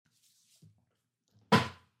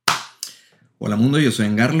Hola mundo, yo soy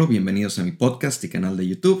Angarlo, bienvenidos a mi podcast y canal de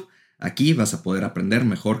YouTube. Aquí vas a poder aprender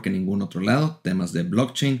mejor que en ningún otro lado temas de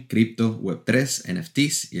blockchain, cripto, web3,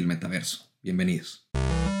 NFTs y el metaverso. Bienvenidos.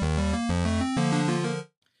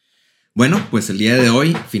 Bueno, pues el día de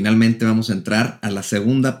hoy finalmente vamos a entrar a la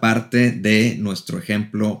segunda parte de nuestro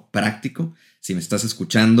ejemplo práctico. Si me estás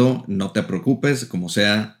escuchando, no te preocupes, como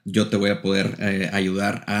sea, yo te voy a poder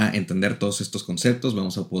ayudar a entender todos estos conceptos.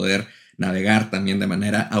 Vamos a poder navegar también de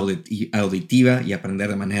manera auditiva y aprender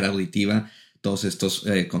de manera auditiva todos estos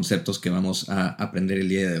conceptos que vamos a aprender el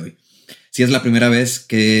día de hoy. Si es la primera vez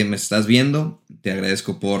que me estás viendo, te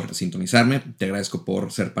agradezco por sintonizarme, te agradezco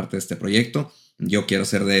por ser parte de este proyecto. Yo quiero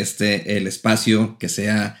hacer de este el espacio que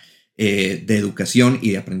sea de educación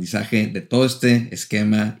y de aprendizaje de todo este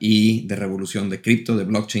esquema y de revolución de cripto, de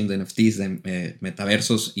blockchain, de NFTs, de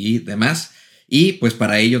metaversos y demás. Y pues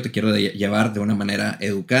para ello te quiero llevar de una manera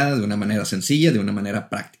educada, de una manera sencilla, de una manera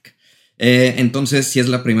práctica. Entonces, si es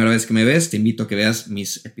la primera vez que me ves, te invito a que veas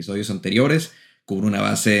mis episodios anteriores. Cubro una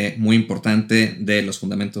base muy importante de los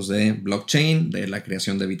fundamentos de blockchain, de la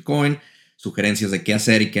creación de Bitcoin, sugerencias de qué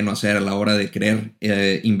hacer y qué no hacer a la hora de querer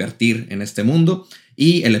invertir en este mundo.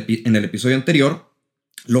 Y en el episodio anterior,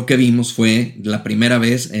 lo que vimos fue la primera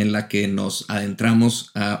vez en la que nos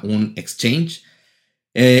adentramos a un exchange.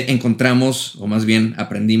 Encontramos, o más bien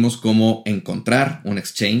aprendimos cómo encontrar un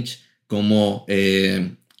exchange, cómo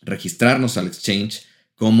registrarnos al exchange,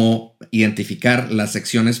 cómo identificar las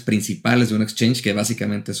secciones principales de un exchange, que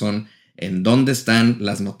básicamente son en dónde están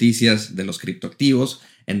las noticias de los criptoactivos,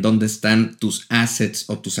 en dónde están tus assets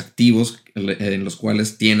o tus activos en los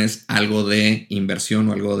cuales tienes algo de inversión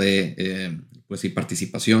o algo de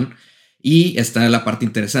participación. Y está la parte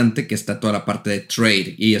interesante, que está toda la parte de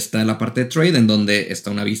trade. Y está la parte de trade en donde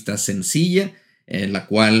está una vista sencilla, en la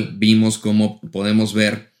cual vimos cómo podemos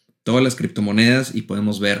ver todas las criptomonedas y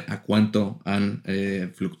podemos ver a cuánto han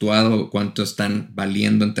fluctuado, cuánto están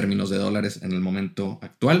valiendo en términos de dólares en el momento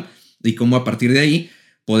actual, y cómo a partir de ahí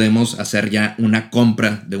podemos hacer ya una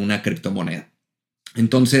compra de una criptomoneda.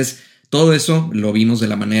 Entonces, todo eso lo vimos de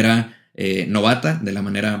la manera novata, de la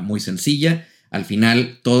manera muy sencilla. Al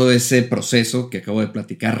final, todo ese proceso que acabo de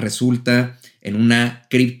platicar resulta en una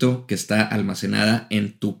cripto que está almacenada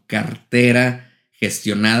en tu cartera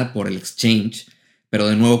gestionada por el exchange. Pero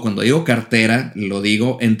de nuevo, cuando digo cartera, lo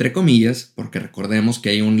digo entre comillas, porque recordemos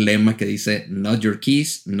que hay un lema que dice not your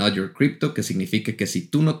keys, not your crypto, que significa que si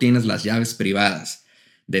tú no tienes las llaves privadas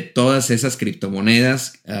de todas esas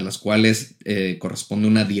criptomonedas a las cuales corresponde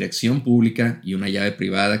una dirección pública y una llave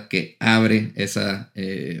privada que abre esa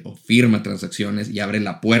o firma transacciones y abre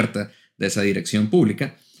la puerta de esa dirección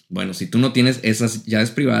pública. Bueno, si tú no tienes esas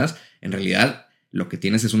llaves privadas, en realidad lo que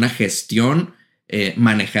tienes es una gestión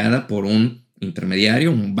manejada por un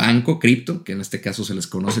intermediario, un banco cripto, que en este caso se les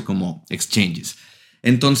conoce como exchanges.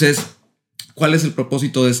 Entonces, ¿cuál es el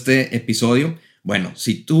propósito de este episodio? Bueno,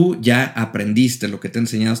 si tú ya aprendiste lo que te he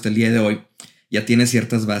enseñado hasta el día de hoy, ya tienes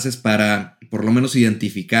ciertas bases para por lo menos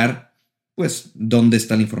identificar pues dónde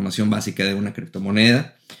está la información básica de una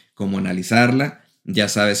criptomoneda, cómo analizarla. Ya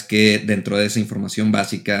sabes que dentro de esa información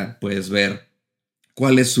básica puedes ver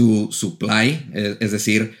cuál es su supply, es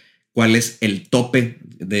decir, cuál es el tope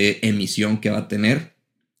de emisión que va a tener,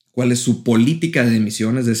 cuál es su política de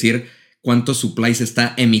emisión, es decir, cuántos supply se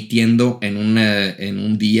está emitiendo en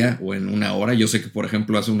un día o en una hora. Yo sé que, por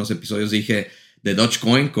ejemplo, hace unos episodios dije de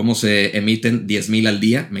Dogecoin, cómo se emiten 10,000 al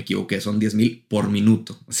día. Me equivoqué, son 10,000 por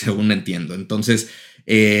minuto, según entiendo. Entonces,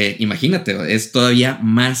 imagínate, es todavía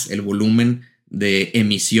más el volumen de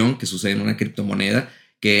emisión que sucede en una criptomoneda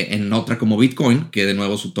que en otra como Bitcoin, que de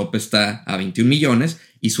nuevo su tope está a 21 millones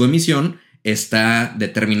y su emisión está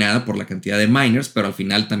determinada por la cantidad de miners, pero al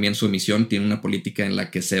final también su emisión tiene una política en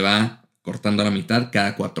la que se va cortando a la mitad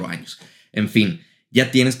cada 4 años. En fin,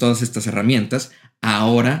 ya tienes todas estas herramientas.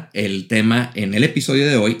 Ahora el tema en el episodio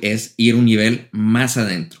de hoy es ir un nivel más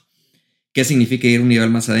adentro. ¿Qué significa ir un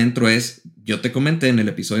nivel más adentro? Yo te comenté en el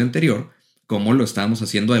episodio anterior cómo lo estábamos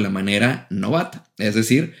haciendo de la manera novata, es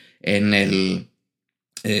decir, en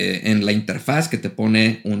la interfaz que te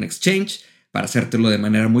pone un exchange para hacértelo de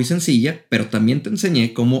manera muy sencilla, pero también te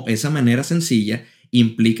enseñé cómo esa manera sencilla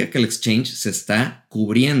implica que el exchange se está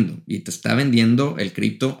cubriendo y te está vendiendo el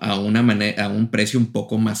cripto a un precio un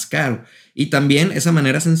poco más caro. Y también esa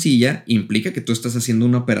manera sencilla implica que tú estás haciendo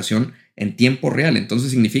una operación en tiempo real.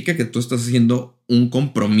 Entonces significa que tú estás haciendo un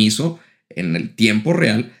compromiso en el tiempo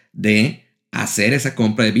real de hacer esa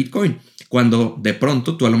compra de Bitcoin. Cuando de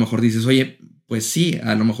pronto tú a lo mejor dices, oye, pues sí,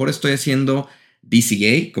 a lo mejor estoy haciendo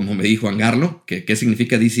DCA, como me dijo Angarlo. ¿Qué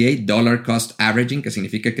significa DCA? Dollar Cost Averaging, que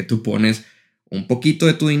significa que tú pones un poquito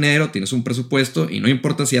de tu dinero, tienes un presupuesto y no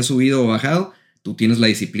importa si ha subido o bajado, tú tienes la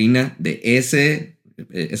disciplina de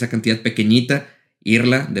esa cantidad pequeñita,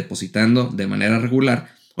 irla depositando de manera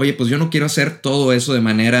regular. Oye, pues yo no quiero hacer todo eso de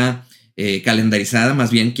manera calendarizada, más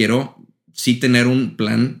bien quiero sí tener un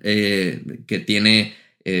plan que tiene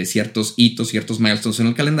ciertos hitos, ciertos milestones en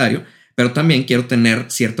el calendario, pero también quiero tener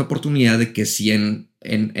cierta oportunidad de que si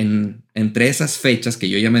entre esas fechas que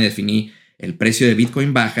yo ya me definí, el precio de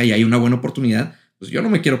Bitcoin baja y hay una buena oportunidad, pues yo no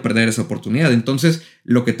me quiero perder esa oportunidad. Entonces,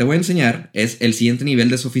 lo que te voy a enseñar es el siguiente nivel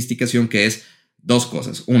de sofisticación, que es dos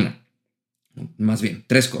cosas. Más bien,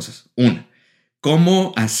 tres cosas. Una,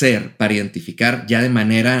 cómo hacer para identificar ya de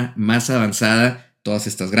manera más avanzada todas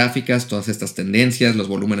estas gráficas, todas estas tendencias, los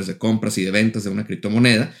volúmenes de compras y de ventas de una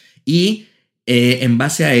criptomoneda y en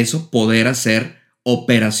base a eso poder hacer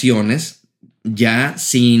operaciones ya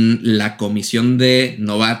sin la comisión de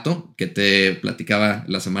novato que te platicaba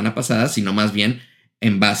la semana pasada, sino más bien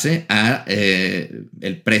en base a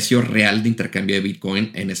el precio real de intercambio de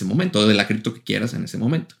Bitcoin en ese momento, de la cripto que quieras en ese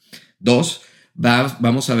momento. Dos,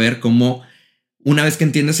 vamos a ver cómo una vez que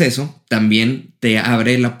entiendes eso, también te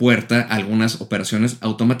abre la puerta a algunas operaciones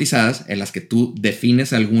automatizadas en las que tú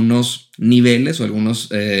defines algunos niveles o algunos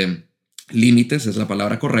límites, es la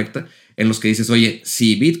palabra correcta, en los que dices, oye,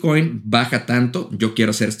 si Bitcoin baja tanto, yo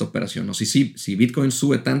quiero hacer esta operación. O si Bitcoin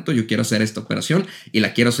sube tanto, yo quiero hacer esta operación y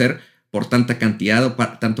la quiero hacer por tanta cantidad o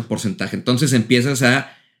tanto porcentaje. Entonces empiezas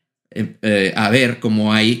a ver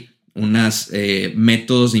cómo hay unos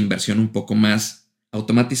métodos de inversión un poco más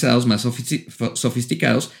automatizados, más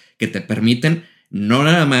sofisticados, que te permiten no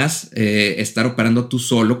nada más estar operando tú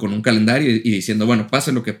solo con un calendario y diciendo, bueno,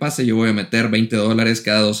 pase lo que pase, yo voy a meter $20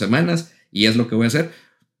 cada 2 semanas y es lo que voy a hacer.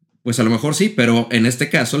 Pues a lo mejor sí, pero en este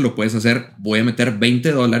caso lo puedes hacer, voy a meter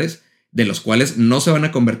 $20 de los cuales no se van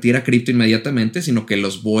a convertir a cripto inmediatamente, sino que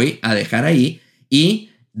los voy a dejar ahí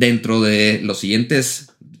y dentro de las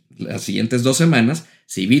siguientes 2 semanas,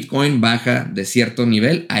 si Bitcoin baja de cierto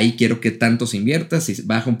nivel, ahí quiero que tanto se invierta, si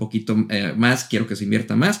baja un poquito más, quiero que se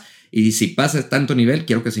invierta más y si pasa tanto nivel,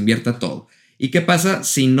 quiero que se invierta todo. ¿Y qué pasa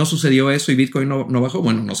si no sucedió eso y Bitcoin no bajó?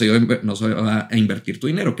 Bueno, no se va a invertir tu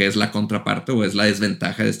dinero, que es la contraparte o es la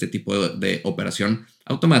desventaja de este tipo de operación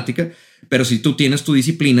automática. Pero si tú tienes tu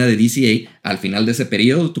disciplina de DCA, al final de ese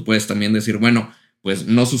periodo, tú puedes también decir, bueno, pues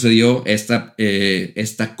no sucedió esta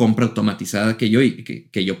compra automatizada que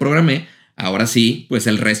yo programé. Ahora sí, pues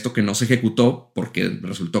el resto que no se ejecutó porque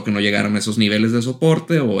resultó que no llegaron a esos niveles de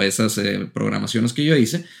soporte o esas programaciones que yo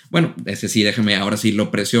hice. Bueno, ese sí, déjame, ahora sí lo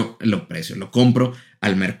compro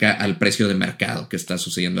al precio de mercado que está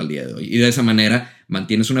sucediendo al día de hoy. Y de esa manera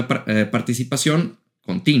mantienes una participación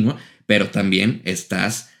continua, pero también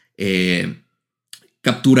estás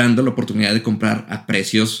capturando la oportunidad de comprar a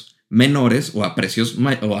precios menores o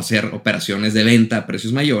o hacer operaciones de venta a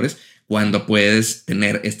precios mayores cuando puedes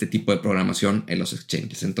tener este tipo de programación en los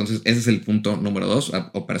exchanges. Entonces, ese es el punto número 2,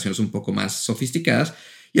 operaciones un poco más sofisticadas.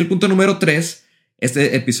 Y el punto número 3,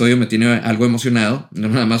 este episodio me tiene algo emocionado, no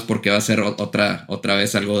nada más porque va a ser otra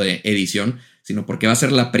vez algo de edición, sino porque va a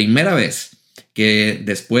ser la primera vez que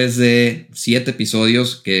después de 7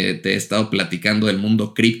 episodios que te he estado platicando del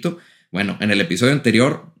mundo cripto, bueno, en el episodio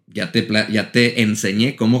anterior ya te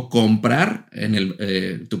enseñé cómo comprar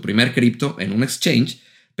tu primer cripto en un exchange,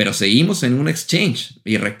 pero seguimos en un exchange.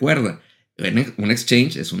 Y recuerda, un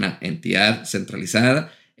exchange es una entidad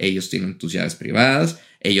centralizada. Ellos tienen tus llaves privadas.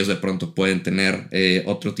 Ellos de pronto pueden tener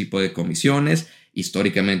otro tipo de comisiones.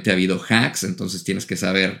 Históricamente ha habido hacks, entonces tienes que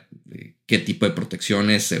saber qué tipo de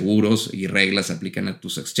protecciones, seguros y reglas aplican a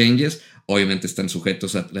tus exchanges. Obviamente están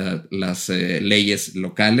sujetos a las leyes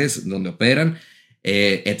locales donde operan,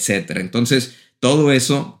 etcétera. Entonces, todo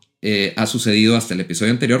eso ha sucedido hasta el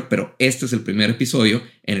episodio anterior, pero este es el primer episodio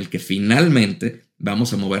en el que finalmente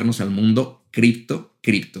vamos a movernos al mundo cripto.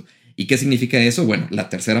 ¿Y qué significa eso? Bueno, la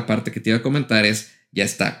tercera parte que te iba a comentar es, ya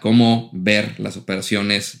está, cómo ver las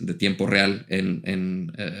operaciones de tiempo real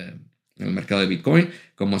en el mercado de Bitcoin,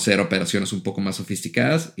 cómo hacer operaciones un poco más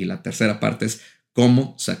sofisticadas, y la tercera parte es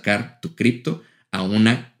cómo sacar tu cripto a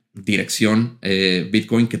una dirección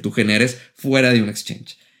Bitcoin que tú generes fuera de un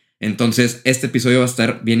exchange. Entonces, este episodio va a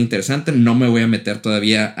estar bien interesante. No me voy a meter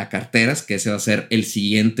todavía a carteras, que ese va a ser el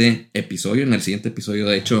siguiente episodio. En el siguiente episodio,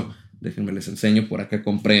 de hecho, déjenme les enseño. Por acá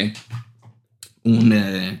compré un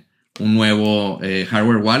nuevo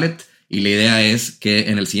hardware wallet. Y la idea es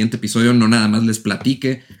que en el siguiente episodio no nada más les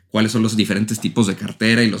platique cuáles son los diferentes tipos de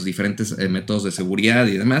cartera y los diferentes métodos de seguridad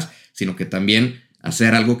y demás, sino que también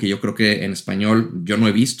hacer algo que yo creo que en español yo no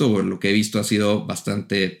he visto, o lo que he visto ha sido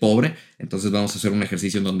bastante pobre. Entonces vamos a hacer un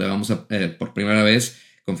ejercicio en donde vamos a, por primera vez,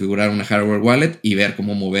 configurar una hardware wallet y ver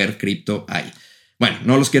cómo mover cripto ahí. Bueno,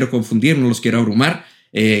 no los quiero confundir, no los quiero abrumar.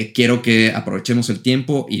 Quiero que aprovechemos el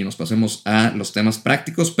tiempo y nos pasemos a los temas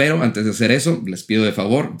prácticos, pero antes de hacer eso, les pido de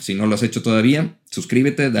favor, si no lo has hecho todavía,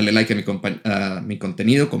 suscríbete, dale like a mi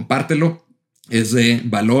contenido, compártelo. Es de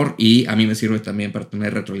valor y a mí me sirve también para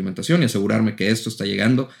tener retroalimentación y asegurarme que esto está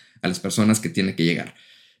llegando a las personas que tiene que llegar.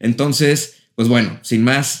 Entonces, pues bueno, sin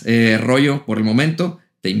más rollo por el momento,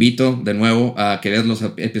 te invito de nuevo a que veas los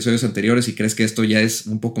episodios anteriores si crees que esto ya es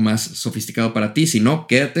un poco más sofisticado para ti. Si no,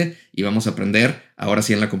 quédate y vamos a aprender ahora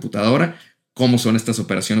sí en la computadora cómo son estas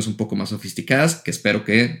operaciones un poco más sofisticadas que espero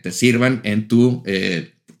que te sirvan en tu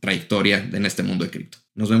trayectoria en este mundo de cripto.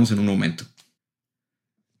 Nos vemos en un momento.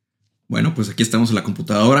 Bueno, pues aquí estamos en la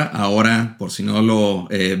computadora. Ahora, por si no lo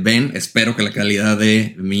ven, espero que la calidad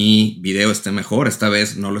de mi video esté mejor. Esta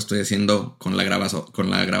vez no lo estoy haciendo con la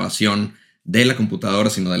grabación de la computadora,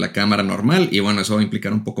 sino de la cámara normal. Y bueno, eso va a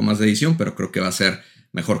implicar un poco más de edición, pero creo que va a ser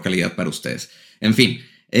mejor calidad para ustedes. En fin,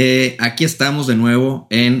 aquí estamos de nuevo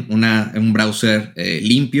en un browser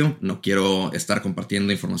limpio. No quiero estar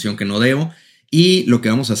compartiendo información que no debo. Y lo que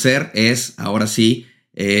vamos a hacer es, ahora sí,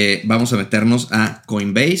 vamos a meternos a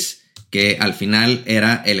Coinbase, que al final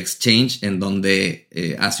era el exchange en donde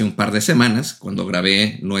hace un par de semanas, cuando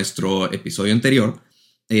grabé nuestro episodio anterior,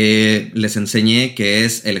 les enseñé que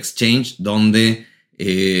es el exchange donde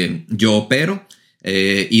yo opero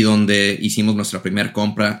y donde hicimos nuestra primera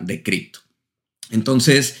compra de cripto.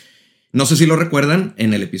 Entonces, no sé si lo recuerdan,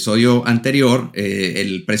 en el episodio anterior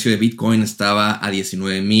el precio de Bitcoin estaba a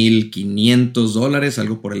 $19,500,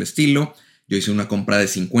 algo por el estilo. Yo hice una compra de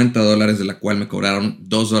 $50, de la cual me cobraron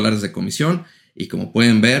 $2 de comisión. Y como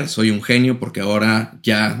pueden ver, soy un genio porque ahora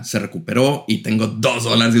ya se recuperó y tengo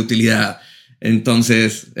 $2 de utilidad.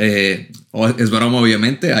 Entonces, es broma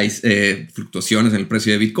obviamente, hay fluctuaciones en el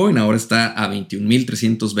precio de Bitcoin. Ahora está a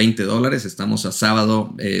 $21,320. Estamos a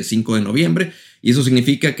sábado 5 de noviembre. Y eso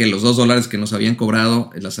significa que los $2 que nos habían cobrado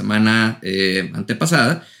en la semana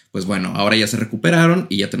antepasada, pues bueno, ahora ya se recuperaron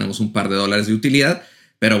y ya tenemos un par de dólares de utilidad.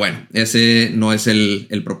 Pero bueno, ese no es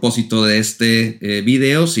el propósito de este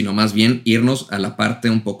video, sino más bien irnos a la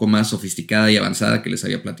parte un poco más sofisticada y avanzada que les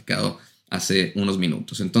había platicado hace unos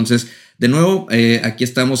minutos. Entonces, de nuevo, aquí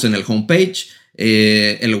estamos en el homepage.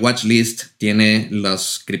 El watchlist tiene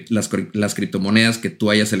las criptomonedas que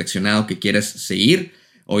tú hayas seleccionado que quieres seguir.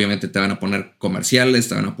 Obviamente te van a poner comerciales,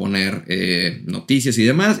 te van a poner noticias y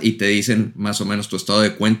demás, y te dicen más o menos tu estado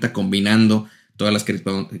de cuenta combinando todas las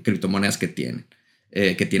criptomonedas que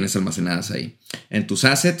tienes almacenadas ahí. En tus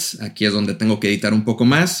assets, aquí es donde tengo que editar un poco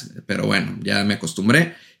más, pero bueno, ya me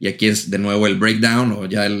acostumbré. Y aquí es de nuevo el breakdown o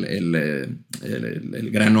ya el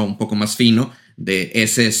grano un poco más fino de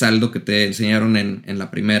ese saldo que te enseñaron en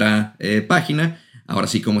la primera página. Ahora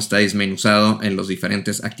sí, cómo está dismenuzado en los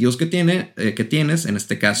diferentes activos que tienes. En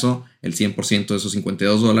este caso, el 100% de esos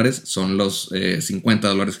 $52 son los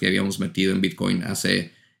 $50 que habíamos metido en Bitcoin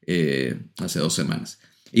hace 2 semanas.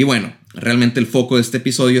 Y bueno, realmente el foco de este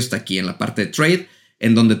episodio está aquí en la parte de trade,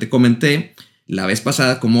 en donde te comenté la vez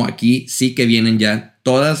pasada como aquí sí que vienen ya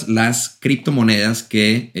todas las criptomonedas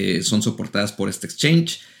que son soportadas por este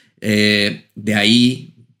exchange. De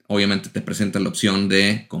ahí, obviamente, te presenta la opción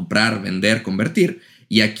de comprar, vender, convertir.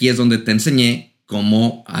 Y aquí es donde te enseñé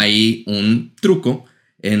cómo hay un truco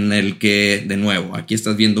en el que, de nuevo, aquí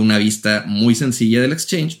estás viendo una vista muy sencilla del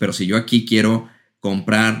exchange, pero si yo aquí quiero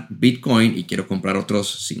comprar Bitcoin y quiero comprar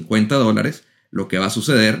otros $50, lo que va a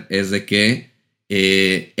suceder es de que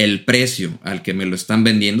el precio al que me lo están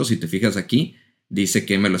vendiendo, si te fijas aquí, dice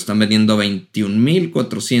que me lo están vendiendo a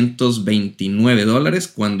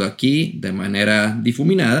 $21,429, cuando aquí, de manera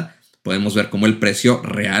difuminada, podemos ver cómo el precio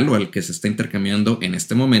real o el que se está intercambiando en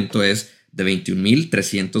este momento es de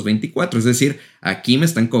 $21,324. Es decir, aquí me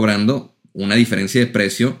están cobrando una diferencia de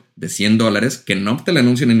precio de $100 que no te la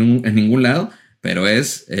anuncian en ningún lado, pero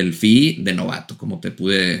es el fee de novato, como te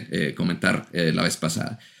pude comentar la vez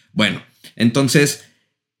pasada. Bueno, entonces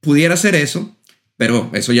pudiera hacer eso, pero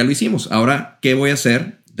eso ya lo hicimos. Ahora, ¿qué voy a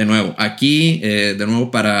hacer? De nuevo, aquí,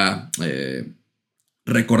 para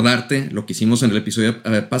recordarte lo que hicimos en el episodio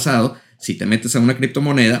pasado, si te metes a una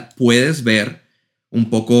criptomoneda, puedes ver un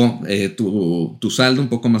poco tu saldo un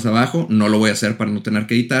poco más abajo. No lo voy a hacer para no tener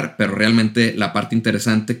que editar, pero realmente la parte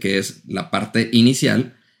interesante, que es la parte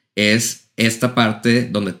inicial, es esta parte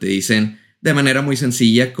donde te dicen de manera muy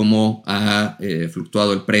sencilla cómo ha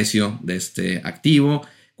fluctuado el precio de este activo,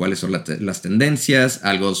 cuáles son las tendencias,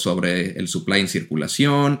 algo sobre el supply en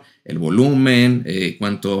circulación, el volumen,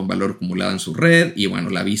 cuánto valor acumulado en su red y bueno,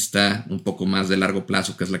 la vista un poco más de largo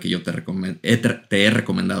plazo, que es la que yo te he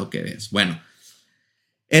recomendado que veas. Bueno,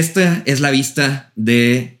 Esta es la vista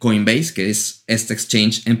de Coinbase, que es este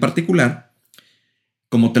exchange en particular.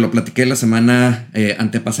 Como te lo platiqué la semana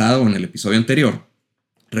antepasada o en el episodio anterior,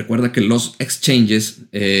 recuerda que los exchanges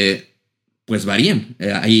pues varían.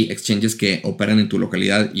 Hay exchanges que operan en tu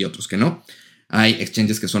localidad y otros que no. Hay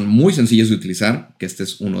exchanges que son muy sencillos de utilizar, que este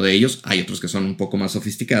es uno de ellos. Hay otros que son un poco más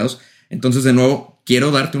sofisticados. Entonces, de nuevo,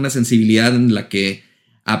 quiero darte una sensibilidad en la que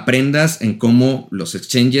aprendas en cómo los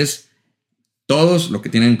exchanges, todos lo que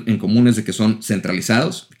tienen en común es de que son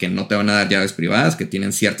centralizados, que no te van a dar llaves privadas, que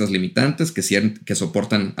tienen ciertas limitantes, que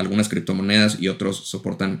soportan algunas criptomonedas y otros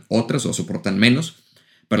soportan otras o soportan menos.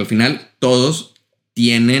 Pero al final todos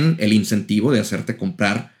tienen el incentivo de hacerte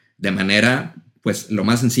comprar de manera pues lo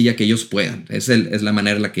más sencilla que ellos puedan. Es la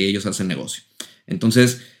manera en la que ellos hacen negocio.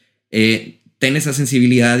 Entonces, ten esa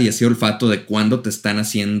sensibilidad y ese olfato de cuando te están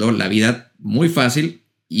haciendo la vida muy fácil,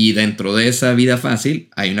 y dentro de esa vida fácil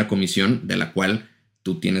hay una comisión de la cual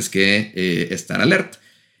tú tienes que estar alerta.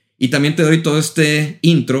 Y también te doy todo este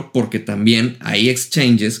intro porque también hay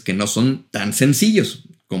exchanges que no son tan sencillos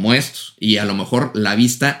como estos. Y a lo mejor la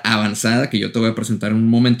vista avanzada que yo te voy a presentar en un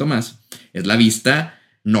momento más es la vista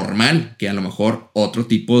normal que a lo mejor otro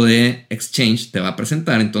tipo de exchange te va a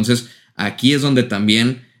presentar. Entonces aquí es donde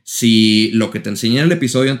también, si lo que te enseñé en el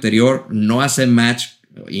episodio anterior no hace match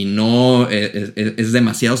y no es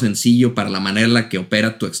demasiado sencillo para la manera en la que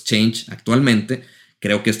opera tu exchange actualmente,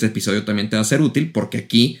 creo que este episodio también te va a ser útil porque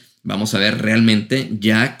aquí vamos a ver realmente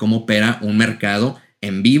ya cómo opera un mercado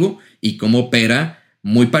en vivo y cómo opera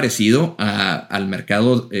muy parecido al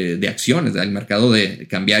mercado de acciones, al mercado de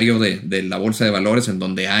cambiario de la bolsa de valores, en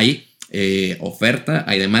donde hay oferta,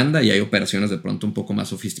 hay demanda y hay operaciones de pronto un poco más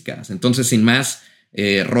sofisticadas. Entonces, sin más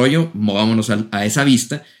rollo, movámonos a esa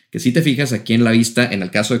vista, que si te fijas aquí en la vista, en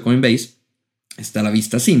el caso de Coinbase, está la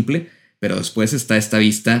vista simple, pero después está esta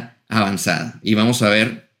vista avanzada. Y vamos a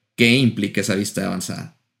ver qué implica esa vista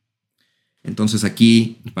avanzada. Entonces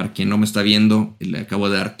aquí, para quien no me está viendo, le acabo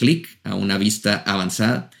de dar clic a una vista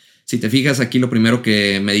avanzada. Si te fijas aquí, lo primero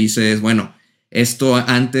que me dice es, bueno, esto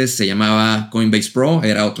antes se llamaba Coinbase Pro,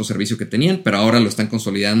 era otro servicio que tenían, pero ahora lo están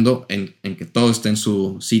consolidando en que todo esté en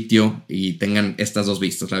su sitio y tengan estas dos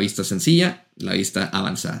vistas, la vista sencilla, la vista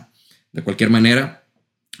avanzada. De cualquier manera,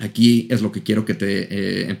 aquí es lo que quiero que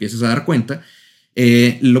te empieces a dar cuenta.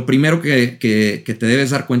 Lo primero que te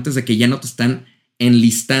debes dar cuenta es de que ya no te están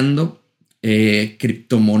enlistando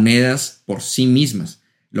criptomonedas por sí mismas.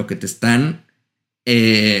 Lo que te están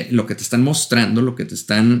mostrando, lo que te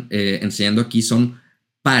están enseñando aquí son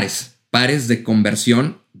pares de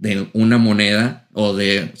conversión de una moneda o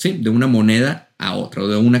de una moneda a otra o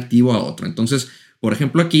de un activo a otro. Entonces, por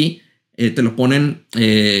ejemplo, aquí te lo ponen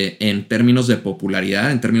en términos de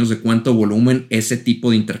popularidad, en términos de cuánto volumen ese tipo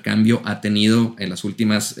de intercambio ha tenido en las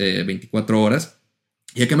últimas 24 horas.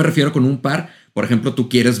 ¿Y a qué me refiero con un par? Por ejemplo, tú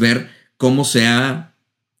quieres ver cuál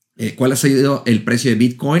ha sido el precio de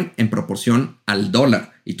Bitcoin en proporción al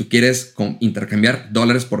dólar y tú quieres intercambiar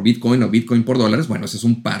dólares por Bitcoin o Bitcoin por dólares. Bueno, ese es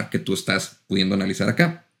un par que tú estás pudiendo analizar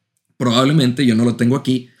acá. Probablemente yo no lo tengo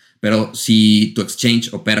aquí, pero si tu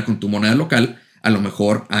exchange opera con tu moneda local, a lo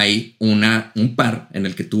mejor hay un par en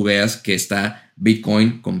el que tú veas que está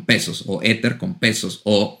Bitcoin con pesos o Ether con pesos,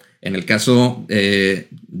 o en el caso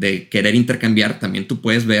de querer intercambiar, también tú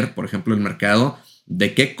puedes ver, por ejemplo, el mercado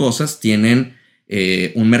de qué cosas tienen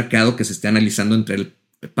un mercado que se esté analizando entre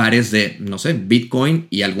pares de, no sé, Bitcoin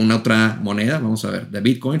y alguna otra moneda. Vamos a ver, de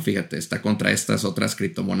Bitcoin, fíjate, está contra estas otras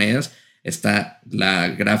criptomonedas. Está la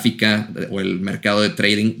gráfica o el mercado de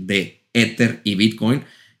trading de Ether y Bitcoin.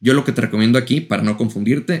 Yo lo que te recomiendo aquí, para no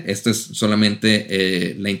confundirte, esta es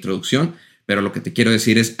solamente la introducción, pero lo que te quiero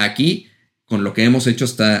decir es aquí, con lo que hemos hecho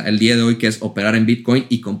hasta el día de hoy, que es operar en Bitcoin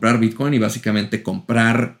y comprar Bitcoin y básicamente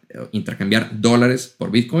intercambiar dólares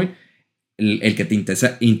por Bitcoin, el que te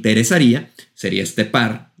interesaría sería este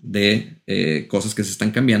par de cosas que se están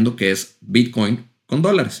cambiando, que es Bitcoin con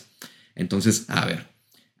dólares. Entonces, a ver,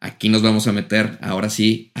 aquí nos vamos a meter ahora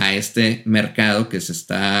sí a este mercado que se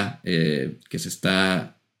está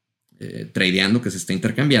tradeando, que se está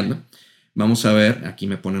intercambiando. Vamos a ver, aquí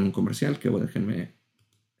me ponen un comercial que déjenme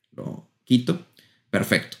lo quito.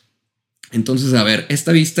 Perfecto. Entonces, a ver,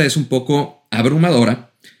 esta vista es un poco abrumadora,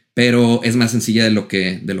 pero es más sencilla de lo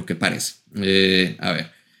que parece. A ver,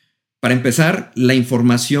 para empezar, la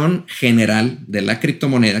información general de la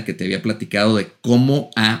criptomoneda que te había platicado de cómo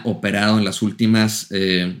ha operado en las últimas,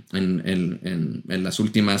 en las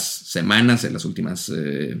últimas semanas, en las últimas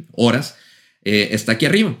horas, está aquí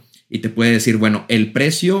arriba. Y te puede decir, bueno, el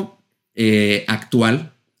precio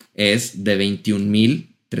actual es de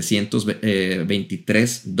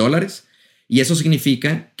 $21,323. Y eso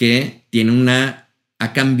significa que tiene una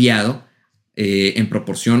ha cambiado en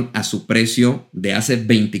proporción a su precio de hace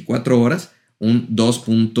 24 horas un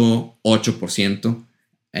 2.8%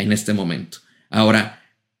 en este momento. Ahora,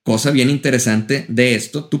 cosa bien interesante de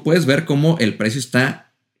esto, tú puedes ver cómo el precio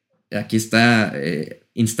está, aquí está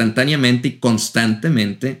instantáneamente y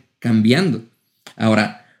constantemente cambiando.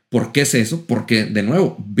 Ahora, ¿por qué es eso? Porque, de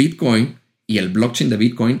nuevo, Bitcoin y el blockchain de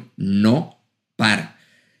Bitcoin no para.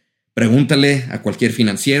 Pregúntale a cualquier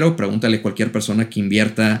financiero, pregúntale a cualquier persona que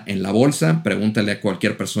invierta en la bolsa, pregúntale a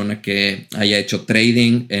cualquier persona que haya hecho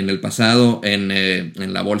trading en el pasado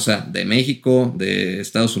en la bolsa de México, de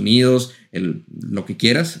Estados Unidos, lo que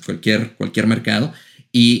quieras, cualquier mercado.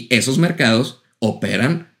 Y esos mercados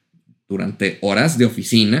operan durante horas de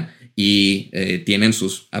oficina y tienen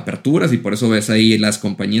sus aperturas, y por eso ves ahí las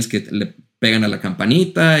compañías que le pegan a la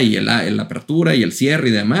campanita y la apertura y el cierre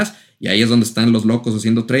y demás, y ahí es donde están los locos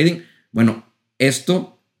haciendo trading. Bueno,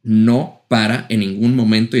 esto no para en ningún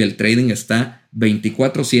momento y el trading está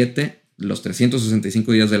 24/7 los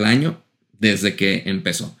 365 días del año desde que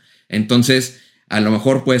empezó. Entonces, a lo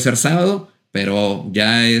mejor puede ser sábado, pero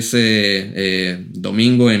ya es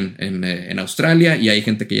domingo en Australia, y hay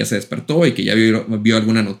gente que ya se despertó y que ya vio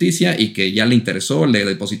alguna noticia y que ya le interesó, le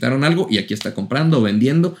depositaron algo y aquí está comprando o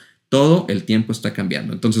vendiendo. Todo el tiempo está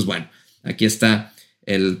cambiando. Entonces, bueno, aquí está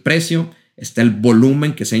el precio, está el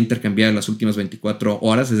volumen que se ha intercambiado en las últimas 24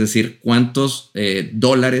 horas, es decir, cuántos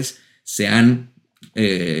dólares se han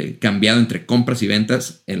cambiado entre compras y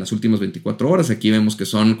ventas en las últimas 24 horas. Aquí vemos que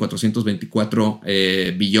son 424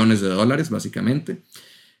 billones de dólares, básicamente.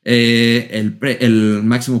 El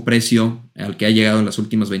máximo precio al que ha llegado en las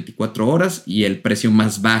últimas 24 horas y el precio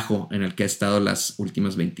más bajo en el que ha estado las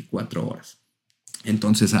últimas 24 horas.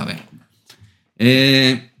 Entonces, a ver,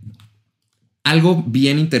 algo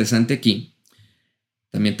bien interesante aquí,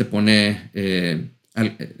 también te pone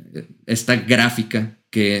esta gráfica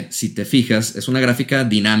que, si te fijas, es una gráfica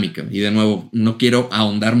dinámica, y de nuevo, no quiero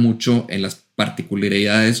ahondar mucho en las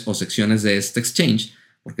particularidades o secciones de este exchange,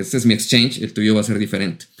 porque este es mi exchange, el tuyo va a ser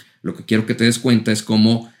diferente. Lo que quiero que te des cuenta es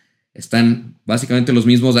cómo están básicamente los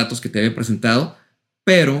mismos datos que te había presentado,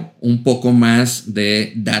 pero un poco más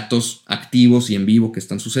de datos activos y en vivo que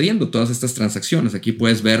están sucediendo, todas estas transacciones. Aquí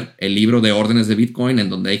puedes ver el libro de órdenes de Bitcoin, en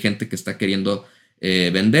donde hay gente que está queriendo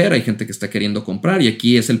vender, hay gente que está queriendo comprar, y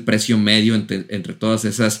aquí es el precio medio entre todas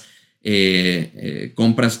esas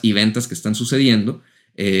compras y ventas que están sucediendo.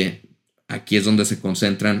 Aquí es donde se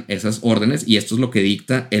concentran esas órdenes, y esto es lo que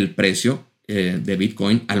dicta el precio de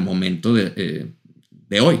Bitcoin al momento de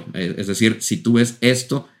hoy. Es decir, si tú ves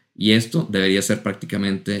esto y esto, debería ser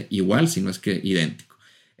prácticamente igual, si no es que idéntico.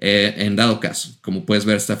 En dado caso, como puedes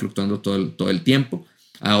ver, está fluctuando todo el tiempo.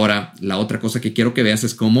 Ahora, la otra cosa que quiero que veas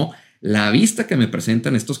es cómo la vista que me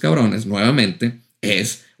presentan estos cabrones, nuevamente,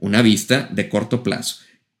 es una vista de corto plazo.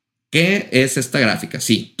 ¿Qué es esta gráfica?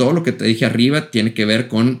 Sí, todo lo que te dije arriba tiene que ver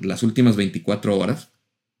con las últimas 24 horas.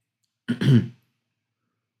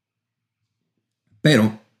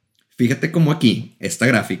 Pero fíjate cómo aquí, esta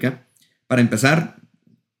gráfica, para empezar,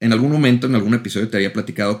 en algún momento, en algún episodio te había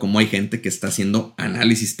platicado cómo hay gente que está haciendo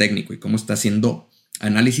análisis técnico y cómo está haciendo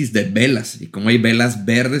análisis de velas, y cómo hay velas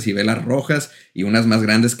verdes y velas rojas y unas más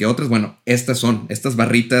grandes que otras. Bueno, estas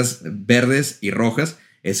barritas verdes y rojas.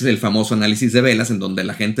 Ese es el famoso análisis de velas, en donde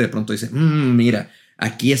la gente de pronto dice, mira,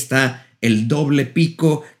 aquí está el doble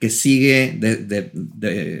pico que sigue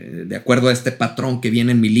de acuerdo a este patrón que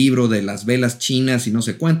viene en mi libro de las velas chinas y no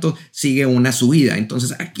sé cuánto, sigue una subida.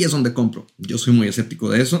 Entonces aquí es donde compro. Yo soy muy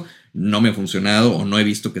escéptico de eso. No me ha funcionado, o no he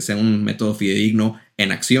visto que sea un método fidedigno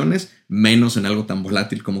en acciones, menos en algo tan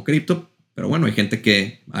volátil como cripto. Pero bueno, hay gente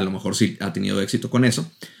que a lo mejor sí ha tenido éxito con eso.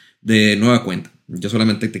 De nueva cuenta, yo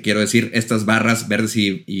solamente te quiero decir, estas barras verdes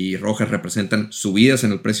y rojas representan subidas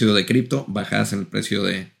en el precio de cripto, bajadas en el precio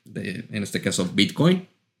de, en este caso, Bitcoin.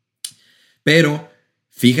 Pero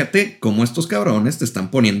fíjate cómo estos cabrones te están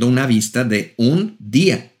poniendo una vista de un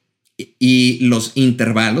día. Y los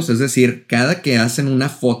intervalos, es decir, cada que hacen una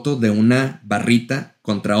foto de una barrita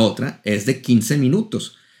contra otra, es de 15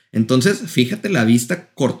 minutos. Entonces, fíjate la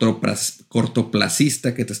vista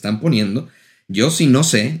cortoplacista que te están poniendo. Yo, si no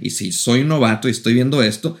sé, y si soy novato y estoy viendo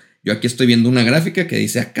esto, yo aquí estoy viendo una gráfica que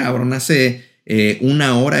dice, cabrón, hace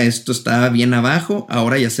una hora esto estaba bien abajo,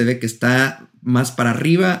 ahora ya se ve que está más para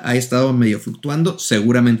arriba, ha estado medio fluctuando,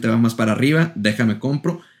 seguramente va más para arriba, déjame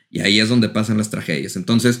compro, y ahí es donde pasan las tragedias.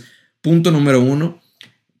 Entonces, punto número 1,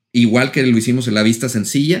 igual que lo hicimos en la vista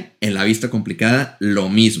sencilla, en la vista complicada, lo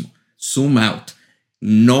mismo. Zoom out.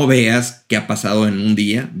 No veas qué ha pasado en un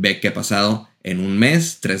día, ve qué ha pasado en un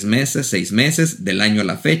mes, 3 meses, 6 meses, del año a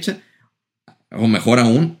la fecha, o mejor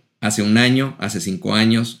aún, hace un año, hace 5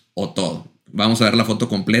 años, o todo. Vamos a ver la foto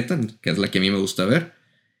completa, que es la que a mí me gusta ver.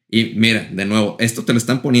 Y mira, de nuevo, esto te lo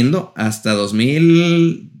están poniendo hasta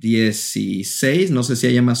 2016. No sé si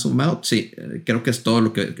haya más zoom out. Sí, creo que es todo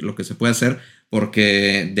lo que se puede hacer,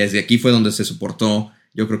 porque desde aquí fue donde se soportó,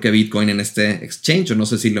 yo creo que Bitcoin en este exchange. O no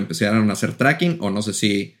sé si lo empezaron a hacer tracking, o no sé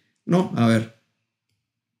si... No, a ver.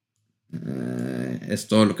 Es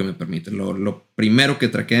todo lo que me permite. Lo primero que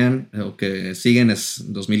traquean o que siguen es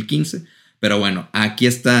 2015. Pero bueno, aquí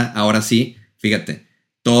está, ahora sí, fíjate,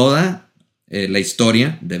 toda la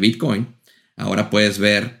historia de Bitcoin. Ahora puedes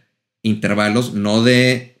ver intervalos no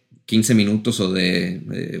de 15 minutos o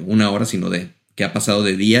de una hora, sino de qué ha pasado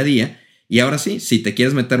de día a día. Y ahora sí, si te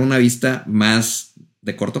quieres meter una vista más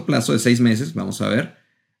de corto plazo, de 6 meses, vamos a ver.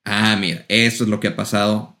 Mira, esto es lo que ha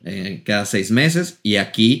pasado cada 6 meses. Y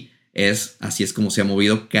aquí así es como se ha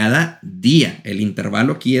movido cada día. El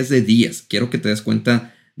intervalo aquí es de días. Quiero que te des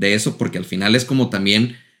cuenta de eso, porque al final es como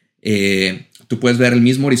también tú puedes ver el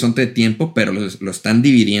mismo horizonte de tiempo, pero lo están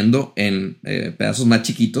dividiendo en pedazos más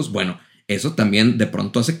chiquitos. Bueno, eso también de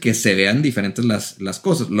pronto hace que se vean diferentes las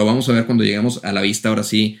cosas. Lo vamos a ver cuando lleguemos a la vista ahora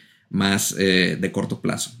sí más de corto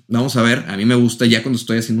plazo. Vamos a ver, a mí me gusta ya cuando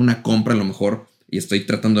estoy haciendo una compra a lo mejor y estoy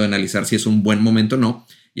tratando de analizar si es un buen momento o no.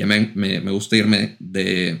 Ya me gusta irme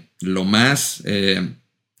de lo más,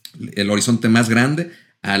 el horizonte más grande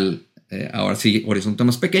al ahora sí, horizonte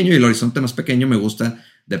más pequeño. Y el horizonte más pequeño me gusta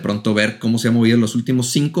de pronto ver cómo se ha movido en los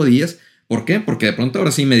últimos 5 días. ¿Por qué? Porque de pronto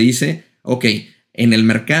ahora sí me dice, ok, en el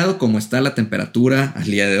mercado, cómo está la temperatura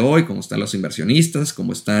al día de hoy, cómo están los inversionistas,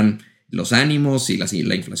 cómo están los ánimos y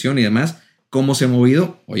la inflación y demás, cómo se ha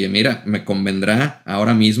movido. Oye, mira, me convendrá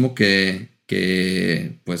ahora mismo que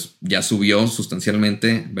pues ya subió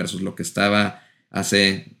sustancialmente versus lo que estaba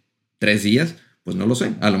hace 3 días. Pues no lo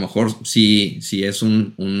sé, a lo mejor si es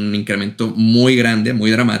un incremento muy grande, muy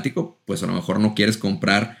dramático, pues a lo mejor no quieres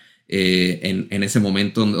comprar en ese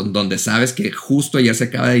momento donde sabes que justo ayer se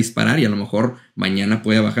acaba de disparar y a lo mejor mañana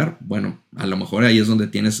puede bajar. Bueno, a lo mejor ahí es donde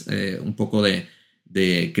tienes un poco de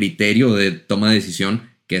criterio, de toma de decisión,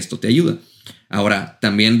 que esto te ayuda. Ahora,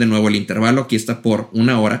 también de nuevo el intervalo, aquí está por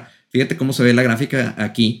 1 hora. Fíjate cómo se ve la gráfica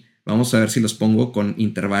aquí. Vamos a ver si los pongo con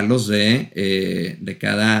intervalos de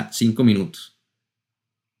cada 5 minutos.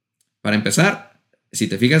 Para empezar, si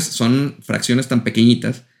te fijas, son fracciones tan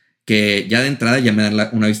pequeñitas que ya de entrada ya me dan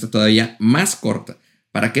una vista todavía más corta.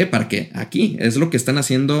 ¿Para qué? Para que aquí es lo que están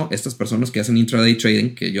haciendo estas personas que hacen intraday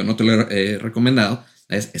trading, que yo no te lo he recomendado.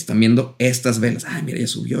 Están viendo estas velas. Mira, ya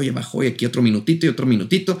subió, ya bajó, y aquí otro minutito y otro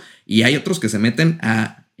minutito. Y hay otros que se meten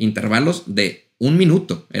a intervalos de 1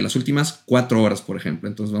 minuto en las últimas 4 horas, por ejemplo.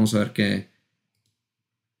 Entonces vamos a ver qué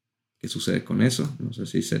sucede con eso. No sé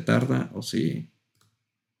si se tarda o si...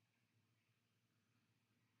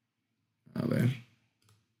 A ver.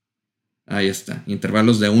 Ahí está.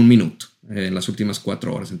 Intervalos de 1 minuto en las últimas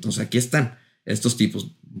 4 horas. Entonces aquí están estos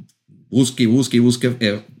tipos. Busque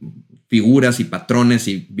figuras y patrones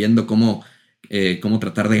y viendo cómo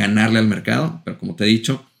tratar de ganarle al mercado. Pero como te he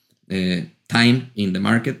dicho, time in the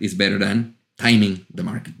market is better than timing the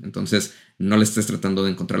market. Entonces no le estés tratando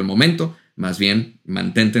de encontrar el momento. Más bien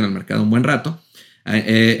mantente en el mercado un buen rato.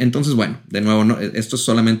 Entonces, bueno, de nuevo, esto es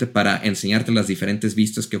solamente para enseñarte las diferentes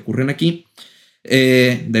vistas que ocurren aquí.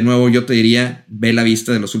 De nuevo, yo te diría, ve la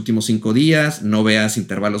vista de los últimos 5 días, no veas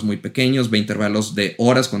intervalos muy pequeños, ve intervalos de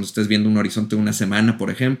horas cuando estés viendo un horizonte de una semana,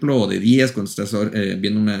 por ejemplo, o de días cuando estés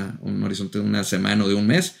viendo un horizonte de una semana o de un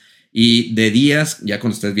mes, y de días, ya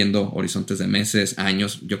cuando estés viendo horizontes de meses,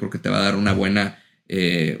 años, yo creo que te va a dar una buena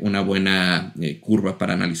curva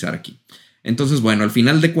para analizar aquí. Entonces, bueno, al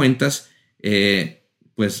final de cuentas,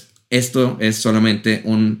 pues esto es solamente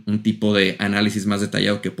un tipo de análisis más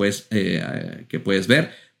detallado que puedes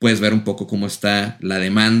ver. Puedes ver un poco cómo está la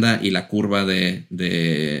demanda y la curva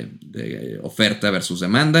de oferta versus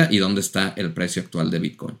demanda y dónde está el precio actual de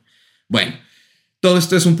Bitcoin. Bueno, todo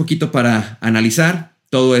esto es un poquito para analizar.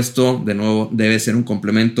 Todo esto, de nuevo, debe ser un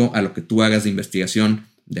complemento a lo que tú hagas de investigación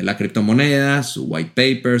de la criptomoneda, su white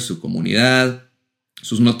paper, su comunidad,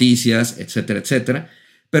 sus noticias, etcétera, etcétera.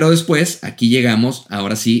 Pero después, aquí llegamos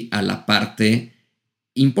ahora sí a la parte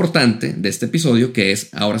importante de este episodio, que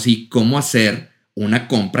es ahora sí cómo hacer una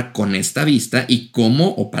compra con esta vista y cómo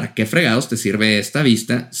o para qué fregados te sirve esta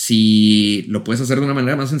vista si lo puedes hacer de una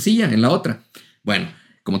manera más sencilla en la otra. Bueno,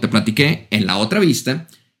 como te platiqué, en la otra vista,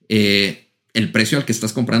 el precio al que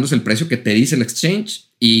estás comprando es el precio que te dice el exchange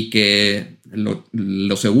y que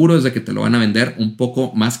lo seguro es de que te lo van a vender un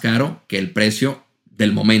poco más caro que el precio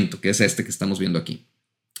del momento, que es este que estamos viendo aquí.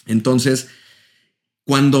 Entonces,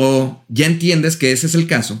 cuando ya entiendes que ese es el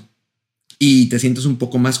caso y te sientes un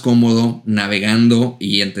poco más cómodo navegando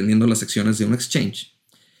y entendiendo las secciones de un exchange,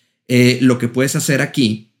 Lo que puedes hacer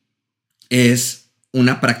aquí es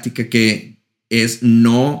una práctica que es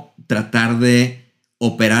no tratar de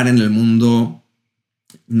operar en el mundo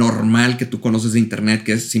normal que tú conoces de internet,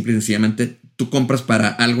 que es simple y sencillamente tú compras para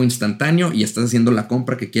algo instantáneo y estás haciendo la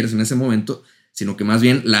compra que quieres en ese momento, sino que más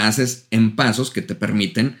bien la haces en pasos que te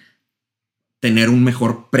permiten tener un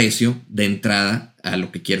mejor precio de entrada a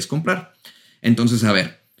lo que quieres comprar. Entonces, a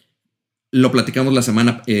ver, lo platicamos la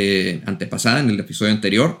semana antepasada, en el episodio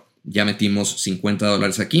anterior. Ya metimos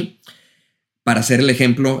 $50 aquí. Para hacer el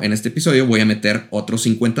ejemplo, en este episodio voy a meter otros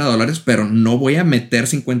 $50, pero no voy a meter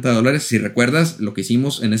 $50. Si recuerdas lo que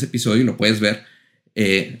hicimos en ese episodio, lo puedes ver.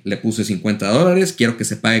 Le puse $50. Quiero que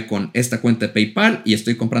se pague con esta cuenta de PayPal y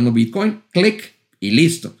estoy comprando Bitcoin. Clic y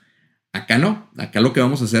listo. Acá no. Acá lo que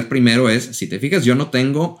vamos a hacer primero es, si te fijas, yo no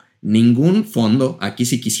tengo ningún fondo. Aquí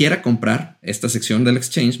si quisiera comprar, esta sección del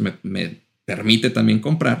exchange me permite también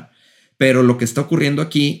comprar. Pero lo que está ocurriendo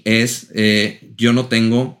aquí es, yo no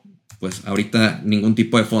tengo, pues ahorita ningún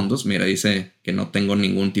tipo de fondos. Mira, dice que no tengo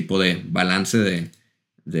ningún tipo de balance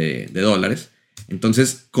de dólares.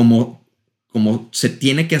 Entonces, como se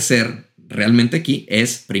tiene que hacer realmente aquí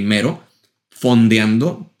es primero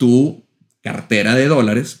fondeando tu cartera de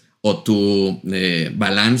dólares o tu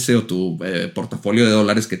balance o tu portafolio de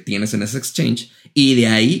dólares que tienes en ese exchange, y de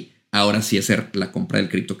ahí ahora sí hacer la compra del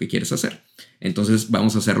cripto que quieres hacer. Entonces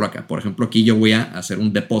vamos a hacerlo acá. Por ejemplo, aquí yo voy a hacer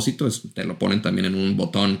un depósito. Te lo ponen también en un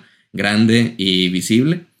botón grande y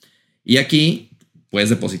visible. Y aquí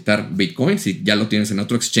puedes depositar Bitcoin si ya lo tienes en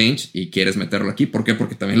otro exchange y quieres meterlo aquí. ¿Por qué?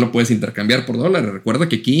 Porque también lo puedes intercambiar por dólares. Recuerda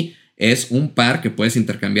que aquí es un par que puedes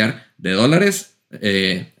intercambiar de dólares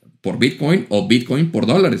por Bitcoin o Bitcoin por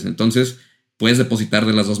dólares. Entonces puedes depositar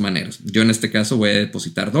de las dos maneras. Yo en este caso voy a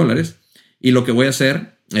depositar dólares y lo que voy a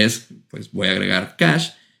hacer es, pues voy a agregar cash.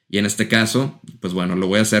 Y en este caso, pues bueno, lo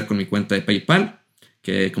voy a hacer con mi cuenta de PayPal,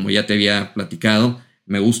 que como ya te había platicado,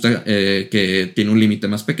 me gusta que tiene un límite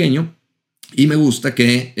más pequeño. Y me gusta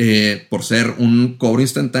que por ser un cobro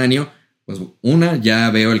instantáneo, pues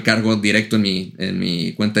ya veo el cargo directo en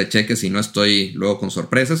mi cuenta de cheques y no estoy luego con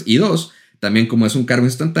sorpresas. Y dos, también como es un cargo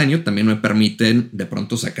instantáneo, también me permiten de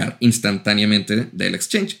pronto sacar instantáneamente del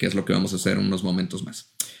exchange, que es lo que vamos a hacer en unos momentos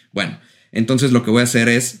más. Bueno, entonces lo que voy a hacer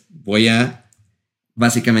es,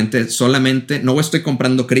 básicamente solamente, no estoy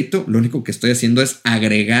comprando cripto, lo único que estoy haciendo es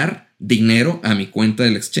agregar dinero a mi cuenta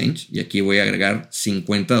del exchange. Y aquí voy a agregar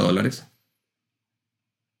 $50.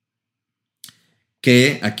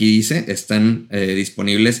 Que aquí dice están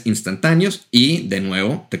disponibles instantáneos y de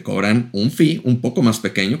nuevo te cobran un fee un poco más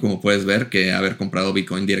pequeño, como puedes ver, que haber comprado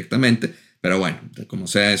Bitcoin directamente, pero bueno, como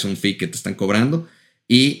sea, es un fee que te están cobrando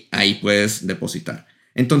y ahí puedes depositar.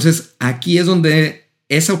 Entonces aquí es donde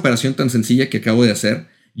esa operación tan sencilla que acabo de hacer,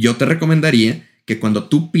 yo te recomendaría que cuando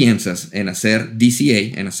tú piensas en hacer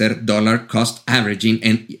DCA, en hacer Dollar Cost Averaging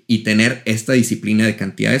y tener esta disciplina de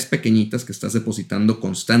cantidades pequeñitas que estás depositando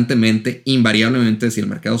constantemente, invariablemente si el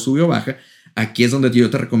mercado sube o baja, aquí es donde yo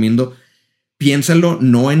te recomiendo, piénsalo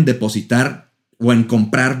no en depositar o en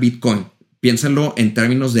comprar Bitcoin, piénsalo en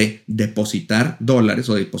términos de depositar dólares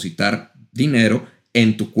o depositar dinero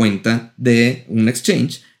en tu cuenta de un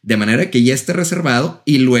exchange, de manera que ya esté reservado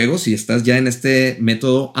y luego si estás ya en este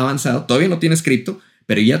método avanzado, todavía no tienes cripto,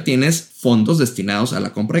 pero ya tienes fondos destinados a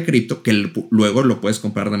la compra de cripto que luego lo puedes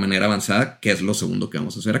comprar de manera avanzada, que es lo segundo que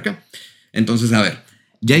vamos a hacer acá. Entonces, a ver,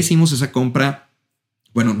 ya hicimos esa compra.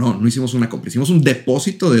 Bueno, no hicimos una compra, hicimos un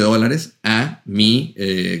depósito de dólares a mi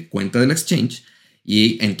cuenta del exchange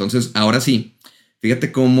y entonces ahora sí,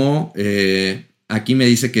 fíjate cómo aquí me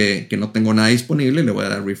dice que no tengo nada disponible. Le voy a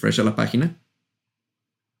dar refresh a la página.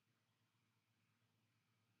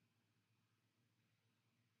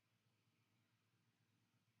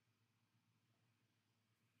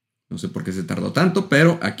 No sé por qué se tardó tanto,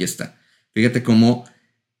 pero aquí está. Fíjate cómo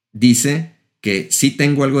dice que sí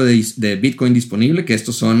tengo algo de Bitcoin disponible, que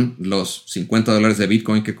estos son los $50 de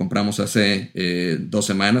Bitcoin que compramos hace 2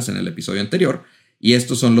 semanas en el episodio anterior. Y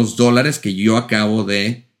estos son los dólares que yo acabo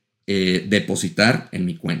de depositar en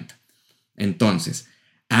mi cuenta. Entonces,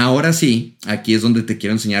 ahora sí, aquí es donde te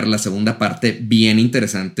quiero enseñar la segunda parte bien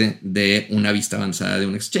interesante de una vista avanzada de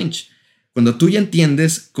un exchange. Cuando tú ya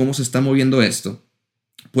entiendes cómo se está moviendo esto,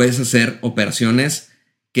 puedes hacer operaciones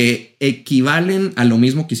que equivalen a lo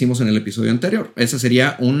mismo que hicimos en el episodio anterior. Esa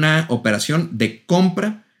sería una operación de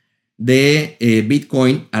compra de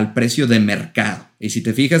Bitcoin al precio de mercado. Y si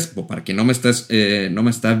te fijas, para que no me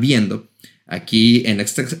está viendo, aquí en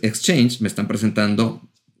este exchange me están presentando,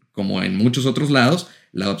 como en muchos otros lados,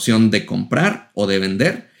 la opción de comprar o de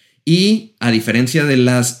vender. Y a diferencia de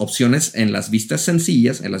las opciones en las vistas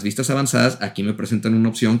sencillas, en las vistas avanzadas, aquí me presentan una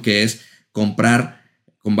opción que es comprar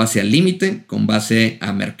con base al límite, con base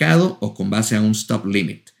a mercado o con base a un stop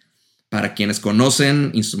limit. Para quienes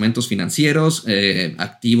conocen instrumentos financieros,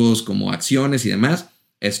 activos como acciones y demás,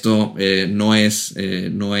 esto no es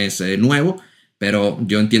nuevo, pero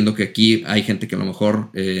yo entiendo que aquí hay gente que a lo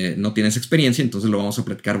mejor no tiene esa experiencia, entonces lo vamos a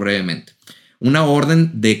platicar brevemente. Una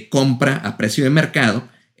orden de compra a precio de mercado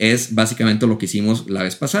es básicamente lo que hicimos la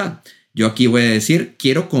vez pasada. Yo aquí voy a decir,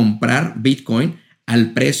 quiero comprar Bitcoin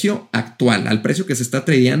al precio actual, al precio que se está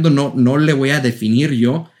tradeando. No le voy a definir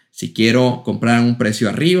yo si quiero comprar un precio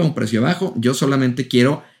arriba, un precio abajo. Yo solamente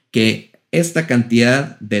quiero que esta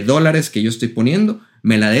cantidad de dólares que yo estoy poniendo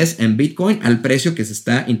me la des en Bitcoin al precio que se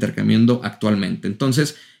está intercambiando actualmente.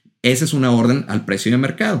 Entonces, esa es una orden al precio de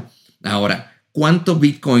mercado. Ahora, ¿cuánto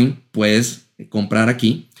Bitcoin puedes comprar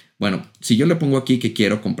aquí? Bueno, si yo le pongo aquí que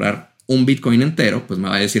quiero comprar un Bitcoin entero, pues me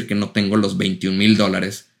va a decir que no tengo los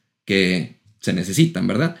 $21,000 que se necesitan,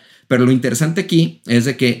 ¿verdad? Pero lo interesante aquí es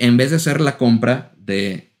de que en vez de hacer la compra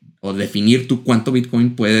o definir tú cuánto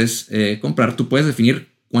Bitcoin puedes comprar, tú puedes definir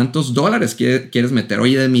cuántos dólares quieres meter.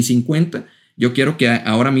 Oye, de mis 50, yo quiero que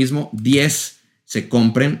ahora mismo 10 se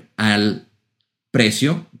compren al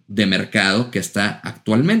precio de mercado que está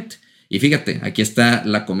actualmente. Y fíjate, aquí está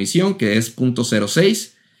la comisión que es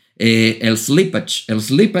 0.06. El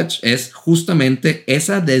slippage es justamente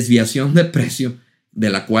esa desviación de precio de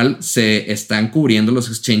la cual se están cubriendo los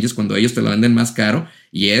exchanges cuando ellos te lo venden más caro.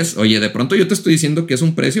 Y es, oye, de pronto yo te estoy diciendo que es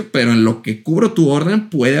un precio, pero en lo que cubro tu orden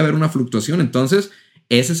puede haber una fluctuación. Entonces,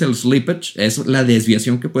 ese es el slippage, es la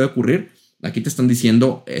desviación que puede ocurrir. Aquí te están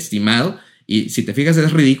diciendo estimado. Y si te fijas,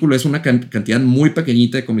 es ridículo, es una cantidad muy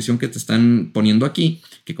pequeñita de comisión que te están poniendo aquí,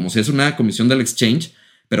 que como si es una comisión del exchange.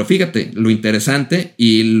 Pero fíjate, lo interesante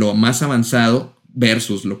y lo más avanzado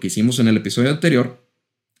versus lo que hicimos en el episodio anterior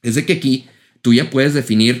es de que aquí tú ya puedes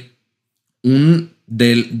definir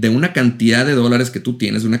de una cantidad de dólares que tú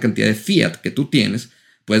tienes, de una cantidad de fiat que tú tienes,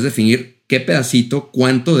 puedes definir qué pedacito,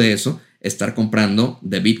 cuánto de eso estar comprando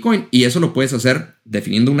de Bitcoin. Y eso lo puedes hacer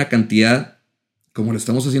definiendo una cantidad como lo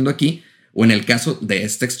estamos haciendo aquí. O en el caso de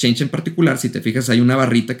este exchange en particular, si te fijas, hay una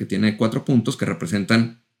barrita que tiene 4 puntos que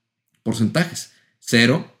representan porcentajes.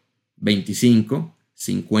 0, 25,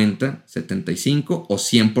 50, 75 o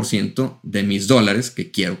 100% de mis dólares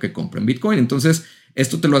que quiero que compren Bitcoin. Entonces,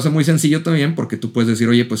 esto te lo hace muy sencillo también porque tú puedes decir,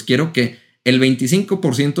 oye, pues quiero que el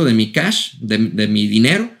 25% de mi cash, de mi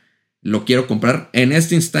dinero, lo quiero comprar en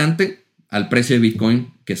este instante al precio de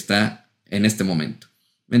Bitcoin que está en este momento.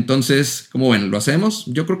 Entonces, como ven, lo hacemos.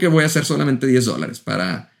 Yo creo que voy a hacer solamente $10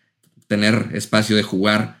 para tener espacio de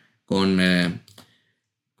jugar con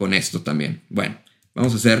esto también. Bueno,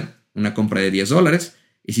 vamos a hacer una compra de $10.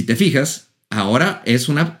 Y si te fijas, ahora es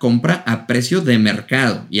una compra a precio de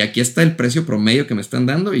mercado. Y aquí está el precio promedio que me están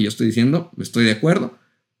dando. Y yo estoy diciendo, estoy de acuerdo.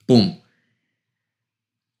 ¡Pum!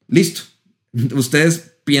 Listo.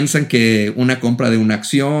 Ustedes piensan que una compra de una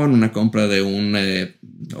acción, una compra de un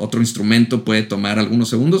otro instrumento puede tomar algunos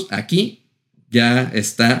segundos. Aquí ya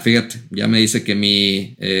está, fíjate, ya me dice que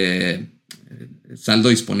mi saldo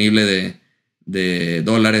disponible de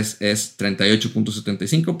dólares es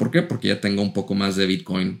 38.75. ¿Por qué? Porque ya tengo un poco más de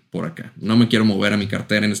Bitcoin por acá. No me quiero mover a mi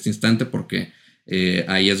cartera en este instante porque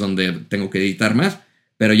ahí es donde tengo que editar más.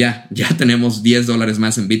 Pero ya tenemos $10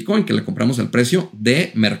 más en Bitcoin que le compramos al precio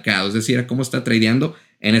de mercado, es decir, a cómo está tradeando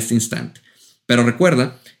en este instante. Pero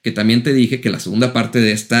recuerda que también te dije que la segunda parte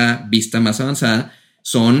de esta vista más avanzada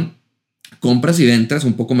son compras y ventas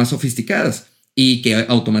un poco más sofisticadas y que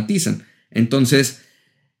automatizan. Entonces,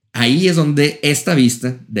 ahí es donde esta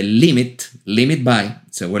vista del limit buy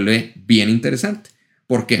se vuelve bien interesante.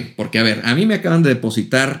 ¿Por qué? Porque, a ver, a mí me acaban de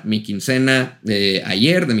depositar mi quincena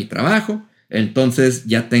ayer de mi trabajo. Entonces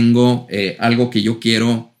ya tengo algo que yo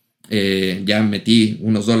quiero, ya metí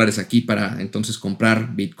unos dólares aquí para entonces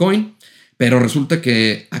comprar Bitcoin, pero resulta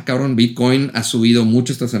que, cabrón, Bitcoin ha subido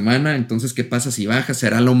mucho esta semana, entonces ¿qué pasa si baja?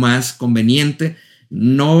 ¿Será lo más conveniente?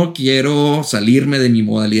 No quiero salirme de mi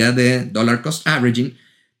modalidad de dollar cost averaging,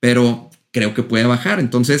 pero creo que puede bajar.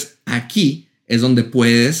 Entonces aquí es donde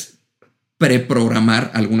puedes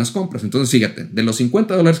preprogramar algunas compras. Entonces fíjate, de los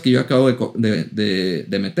 $50 que yo acabo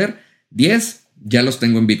de meter, 10 ya los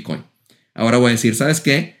tengo en Bitcoin. Ahora voy a decir, ¿sabes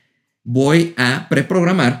qué? Voy a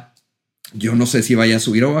preprogramar. Yo no sé si vaya a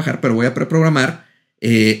subir o bajar, pero voy a preprogramar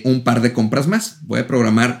un par de compras más. Voy a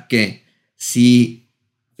programar que si,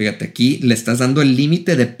 fíjate, aquí le estás dando el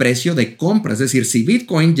límite de precio de compra. Es decir, si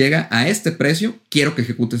Bitcoin llega a este precio, quiero que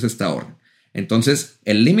ejecutes esta orden. Entonces,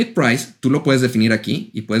 el limit price, tú lo puedes definir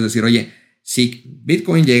aquí y puedes decir, oye, si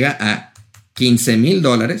Bitcoin llega a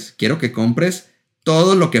 $15,000, quiero que compres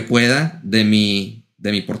todo lo que pueda de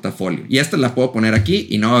mi portafolio. Y esta la puedo poner aquí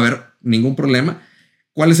y no va a haber ningún problema.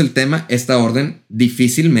 ¿Cuál es el tema? Esta orden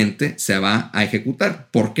difícilmente se va a ejecutar.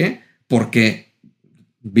 ¿Por qué? Porque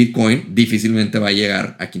Bitcoin difícilmente va a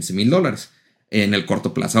llegar a $15,000 en el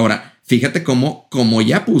corto plazo. Ahora, fíjate como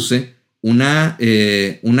ya puse una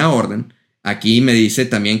orden, aquí me dice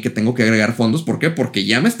también que tengo que agregar fondos. ¿Por qué? Porque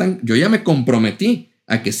yo ya me comprometí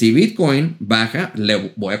a que si Bitcoin baja,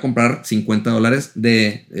 le voy a comprar $50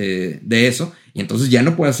 de eso. Y entonces ya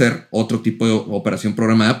no puedo hacer otro tipo de operación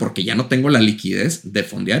programada porque ya no tengo la liquidez de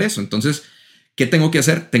fondear eso. Entonces, ¿qué tengo que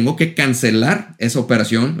hacer? Tengo que cancelar esa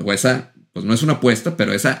operación o esa, pues no es una apuesta,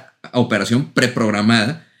 pero esa operación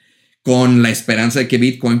preprogramada con la esperanza de que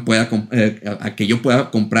Bitcoin a que yo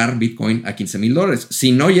pueda comprar Bitcoin a $15,000.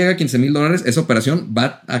 Si no llega a $15,000, esa operación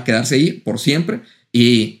va a quedarse ahí por siempre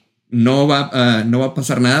y no va a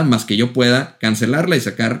pasar nada más que yo pueda cancelarla y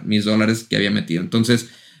sacar mis dólares que había metido. Entonces,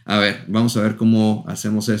 a ver, vamos a ver cómo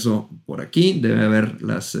hacemos eso por aquí. Debe haber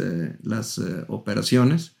las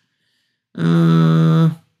operaciones.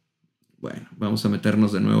 Bueno, vamos a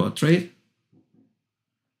meternos de nuevo a Trade.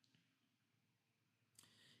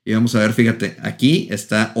 Y vamos a ver, fíjate, aquí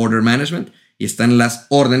está Order Management y están las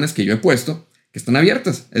órdenes que yo he puesto que están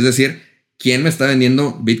abiertas. Es decir, ¿quién me está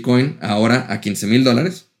vendiendo Bitcoin ahora a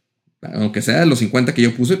 $15,000? Aunque sea de los 50 que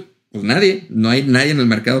yo puse, pues nadie. No hay nadie en el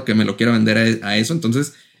mercado que me lo quiera vender a eso.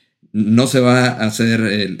 Entonces, no se va a hacer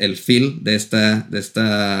el fill de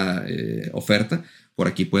esta oferta. Por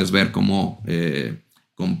aquí puedes ver cómo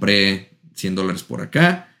compré $100 por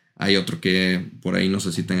acá. Hay otro que por ahí no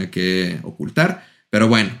sé si tenga que ocultar. Pero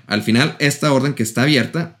bueno, al final esta orden que está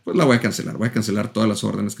abierta, pues la voy a cancelar. Voy a cancelar todas las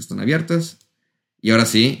órdenes que están abiertas. Y ahora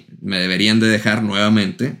sí, me deberían de dejar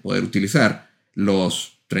nuevamente poder utilizar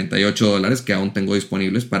los $38 que aún tengo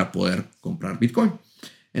disponibles para poder comprar Bitcoin.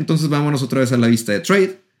 Entonces vámonos otra vez a la vista de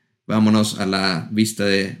trade. Vámonos a la vista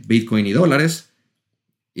de Bitcoin y dólares.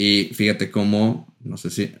 Y fíjate cómo, no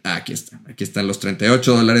sé si, aquí está. Aquí están los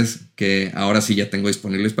 $38 que ahora sí ya tengo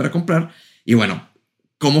disponibles para comprar. Y bueno,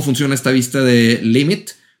 ¿cómo funciona esta vista de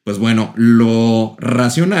limit? Pues bueno, lo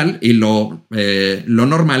racional y lo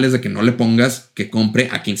normal es de que no le pongas que compre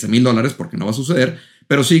a $15,000 porque no va a suceder,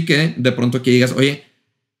 pero sí que de pronto que digas, oye,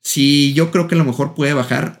 si yo creo que a lo mejor puede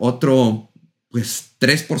bajar otro, pues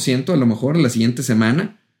 3% a lo mejor la siguiente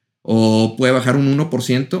semana, o puede bajar un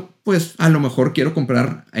 1%, pues a lo mejor quiero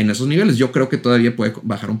comprar en esos niveles. Yo creo que todavía puede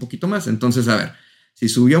bajar un poquito más. Entonces, a ver, si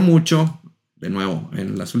subió mucho, de nuevo,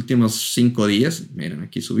 en los últimos 5 días, miren,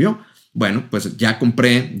 aquí subió. Bueno, pues ya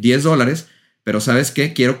compré $10, pero ¿sabes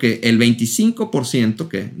qué? Quiero que el 25%,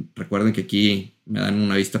 que recuerden que aquí me dan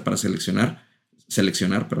una vista para seleccionar,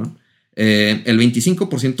 perdón, el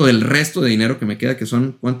 25% del resto de dinero que me queda, que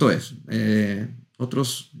son, ¿cuánto es?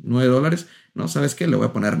 Otros $9. No, ¿sabes qué? Le voy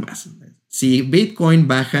a poner más. Si Bitcoin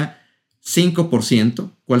baja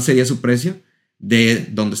 5%, ¿cuál sería su precio? De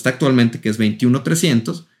donde está actualmente, que es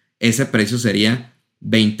 21,300, ese precio sería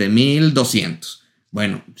 20,200.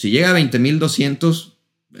 Bueno, si llega a 20,200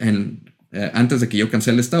 antes de que yo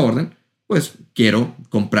cancele esta orden, pues quiero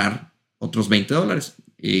comprar otros $20.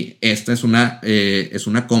 Y esta es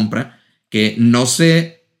una compra que no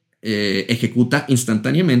se ejecuta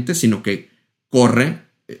instantáneamente, sino que corre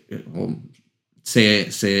o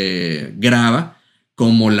se graba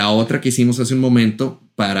como la otra que hicimos hace un momento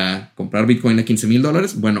para comprar Bitcoin a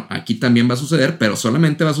 $15,000. Bueno, aquí también va a suceder, pero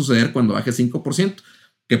solamente va a suceder cuando baje 5%.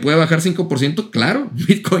 ¿Que puede bajar 5%? Claro,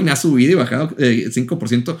 Bitcoin ha subido y bajado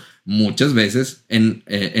 5% muchas veces en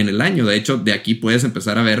el año. De hecho, de aquí puedes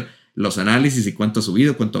empezar a ver los análisis y cuánto ha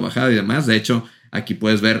subido, cuánto ha bajado y demás. De hecho, aquí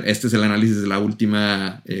puedes ver, este es el análisis de la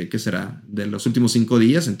última, ¿qué será? De los últimos 5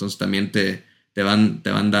 días. Entonces también te van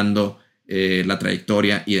dando la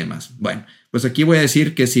trayectoria y demás. Bueno, pues aquí voy a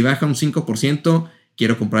decir que si baja un 5%,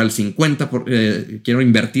 quiero comprar el 50%, quiero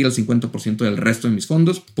invertir el 50% del resto de mis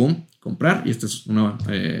fondos, pum, comprar, y esta es una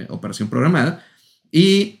operación programada.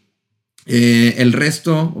 Y el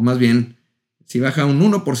resto, o más bien, si baja un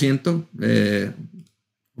 1%,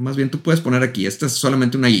 o más bien tú puedes poner aquí, esta es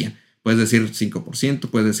solamente una guía, puedes decir 5%,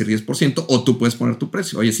 puedes decir 10%, o tú puedes poner tu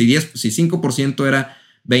precio. Oye, si 5% era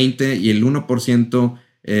 20 y el 1%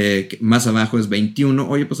 más abajo es 21,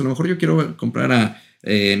 oye, pues a lo mejor yo quiero comprar a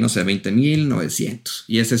no sé, 20,900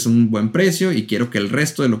 y ese es un buen precio y quiero que el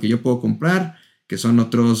resto de lo que yo puedo comprar, que son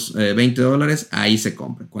otros $20, ahí se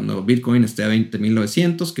compre cuando Bitcoin esté a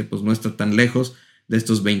 20,900, que pues no está tan lejos de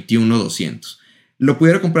estos 21,200. Lo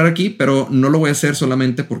pudiera comprar aquí, pero no lo voy a hacer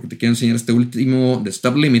solamente porque te quiero enseñar este último de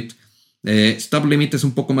Stop Limit. Stop Limit es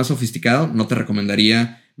un poco más sofisticado, no te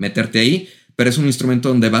recomendaría meterte ahí, pero es un instrumento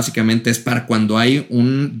donde básicamente es para cuando hay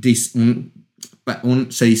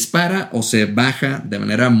se dispara o se baja de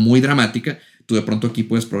manera muy dramática. Tú de pronto aquí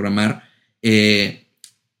puedes programar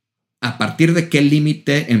a partir de qué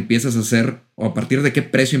límite empiezas a hacer o a partir de qué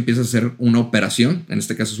precio empiezas a hacer una operación. En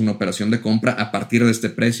este caso es una operación de compra a partir de este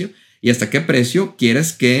precio y hasta qué precio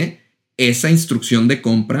quieres que esa instrucción de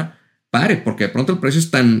compra pare, porque de pronto el precio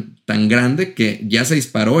es tan grande que ya se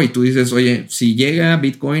disparó y tú dices, oye, si llega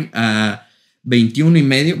Bitcoin a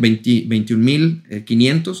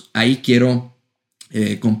 21,500, ahí quiero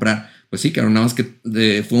comprar. Pues sí, claro, nada más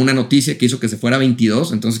que fue una noticia que hizo que se fuera a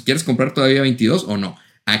 22, entonces ¿quieres comprar todavía 22 o no?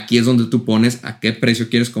 Aquí es donde tú pones a qué precio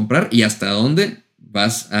quieres comprar y hasta dónde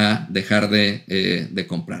vas a dejar de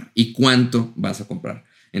comprar y cuánto vas a comprar.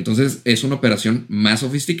 Entonces es una operación más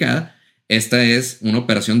sofisticada. Esta es una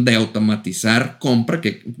operación de automatizar compra,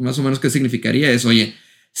 que más o menos qué significaría es, oye,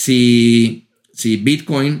 si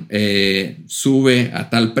Bitcoin sube a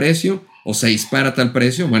tal precio o se dispara a tal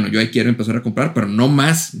precio, bueno, yo ahí quiero empezar a comprar, pero no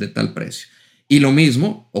más de tal precio. Y lo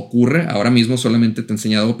mismo ocurre, ahora mismo solamente te he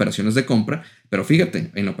enseñado operaciones de compra, pero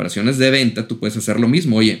fíjate, en operaciones de venta tú puedes hacer lo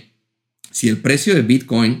mismo. Oye, si el precio de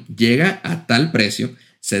Bitcoin llega a tal precio,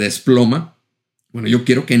 se desploma, bueno, yo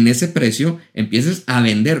quiero que en ese precio empieces a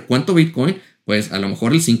vender. ¿Cuánto Bitcoin? Pues a lo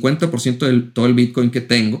mejor el 50% de todo el Bitcoin que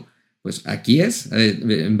tengo, pues aquí es,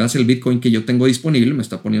 en base al Bitcoin que yo tengo disponible, me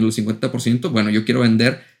está poniendo el 50%. Bueno, yo quiero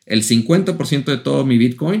vender el 50% de todo mi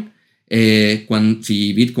Bitcoin.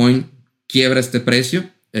 Si Bitcoin quiebra este precio,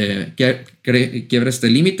 quiebra este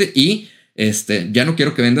límite y ya no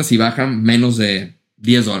quiero que vendas si bajan menos de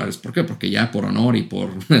 $10. ¿Por qué? Porque ya por honor y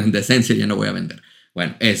por decencia ya no voy a vender.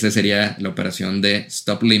 Bueno, esa sería la operación de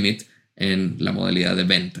stop limit en la modalidad de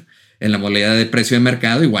venta. En la modalidad de precio de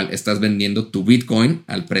mercado, igual estás vendiendo tu Bitcoin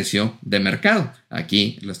al precio de mercado.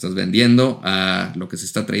 Aquí lo estás vendiendo a lo que se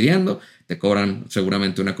está tradeando. Te cobran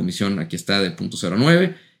seguramente una comisión, aquí está, de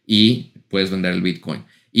 0.09 y puedes vender el Bitcoin.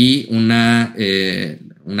 Y una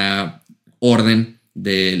orden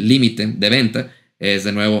de límite de venta es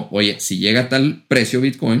de nuevo, oye, si llega a tal precio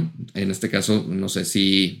Bitcoin, en este caso no sé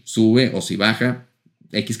si sube o si baja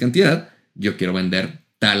X cantidad, yo quiero vender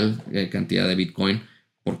tal cantidad de Bitcoin.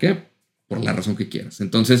 ¿Por qué? Por la razón que quieras.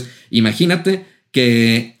 Entonces, imagínate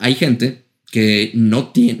que hay gente que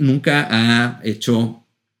nunca ha hecho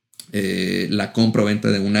la compra o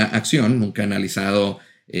venta de una acción, nunca ha analizado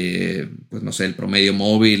pues no sé, el promedio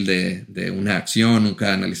móvil de una acción,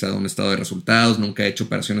 nunca ha analizado un estado de resultados, nunca ha hecho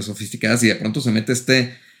operaciones sofisticadas y de pronto se mete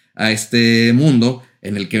a este mundo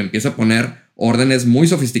en el que empieza a poner órdenes muy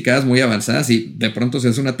sofisticadas, muy avanzadas y de pronto se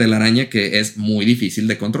hace una telaraña que es muy difícil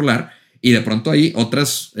de controlar y de pronto hay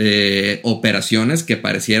otras operaciones que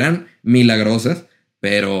parecieran milagrosas,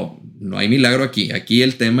 pero no hay milagro aquí. Aquí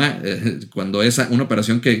el tema, cuando es una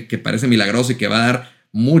operación que parece milagrosa y que va a dar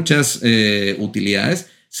muchas utilidades,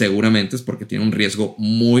 seguramente es porque tiene un riesgo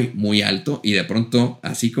muy, muy alto y de pronto,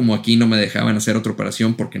 así como aquí no me dejaban hacer otra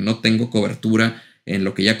operación porque no tengo cobertura en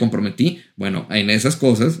lo que ya comprometí, bueno, en esas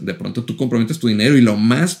cosas, de pronto tú comprometes tu dinero y lo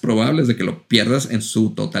más probable es de que lo pierdas en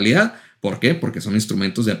su totalidad. ¿Por qué? Porque son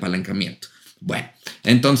instrumentos de apalancamiento. Bueno,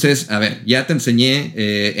 entonces, a ver, ya te enseñé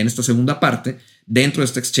en esta segunda parte. Dentro de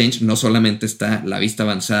este exchange no solamente está la vista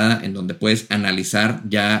avanzada en donde puedes analizar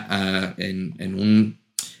ya en un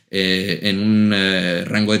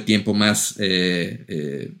rango de tiempo más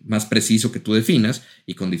preciso que tú definas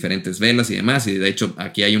y con diferentes velas y demás. Y de hecho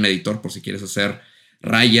aquí hay un editor por si quieres hacer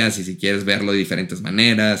rayas y si quieres verlo de diferentes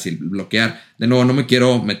maneras y bloquear. De nuevo, no me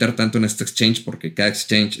quiero meter tanto en este exchange porque cada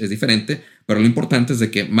exchange es diferente, pero lo importante es de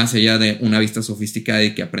que más allá de una vista sofisticada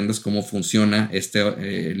y que aprendas cómo funciona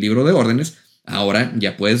este libro de órdenes, ahora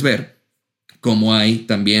ya puedes ver cómo hay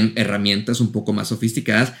también herramientas un poco más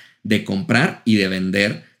sofisticadas de comprar y de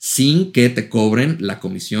vender sin que te cobren la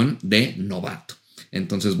comisión de novato.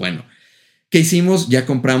 Entonces, bueno, ¿qué hicimos? Ya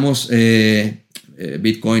compramos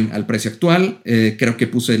Bitcoin al precio actual. Creo que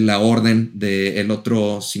puse la orden del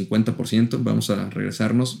otro 50%. Vamos a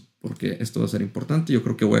regresarnos porque esto va a ser importante. Yo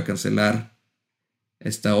creo que voy a cancelar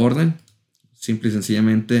esta orden simple y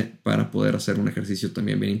sencillamente para poder hacer un ejercicio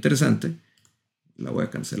también bien interesante. La voy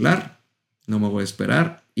a cancelar. No me voy a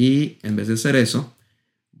esperar y en vez de hacer eso,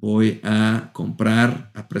 voy a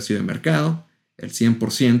comprar a precio de mercado el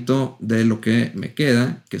 100% de lo que me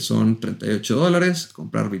queda, que son $38.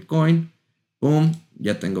 Comprar Bitcoin. ¡Pum!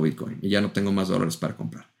 Ya tengo Bitcoin y ya no tengo más dólares para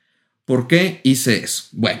comprar. ¿Por qué hice eso?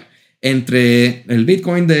 Bueno, entre el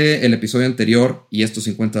Bitcoin del episodio anterior y estos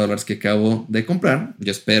 $50 que acabo de comprar,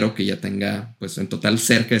 yo espero que ya tenga pues en total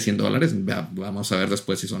cerca de $100. Vamos a ver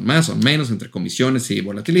después si son más o menos entre comisiones y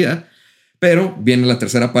volatilidad. Pero viene la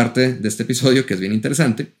tercera parte de este episodio que es bien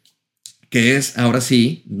interesante, que es ahora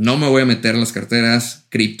sí, no me voy a meter las carteras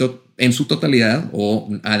cripto en su totalidad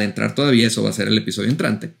o adentrar todavía, eso va a ser el episodio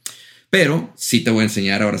entrante. Pero sí te voy a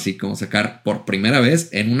enseñar ahora sí cómo sacar por primera vez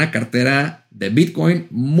en una cartera de Bitcoin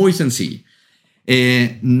muy sencilla.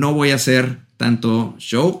 No voy a hacer tanto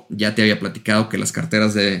show. Ya te había platicado que las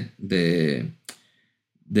carteras de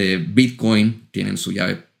Bitcoin tienen su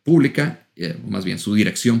llave pública, o más bien su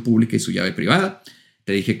dirección pública y su llave privada.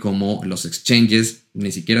 Te dije cómo los exchanges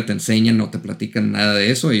ni siquiera te enseñan, no te platican nada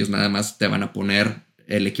de eso. Ellos nada más te van a poner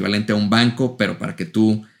el equivalente a un banco, pero para que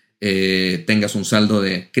tú tengas un saldo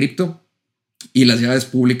de cripto. Y las llaves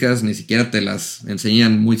públicas ni siquiera te las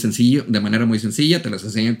enseñan muy sencillo, de manera muy sencilla. Te las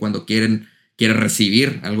enseñan cuando quieres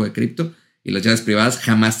recibir algo de cripto. Y las llaves privadas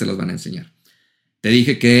jamás te las van a enseñar. Te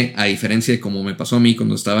dije que, a diferencia de como me pasó a mí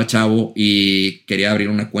cuando estaba chavo y quería abrir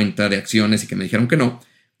una cuenta de acciones y que me dijeron que no,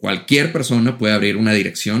 cualquier persona puede abrir una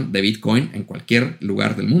dirección de Bitcoin en cualquier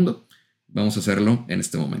lugar del mundo. Vamos a hacerlo en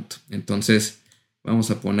este momento. Entonces,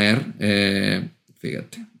 vamos a poner,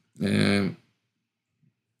 fíjate,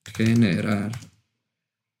 generar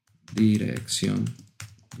dirección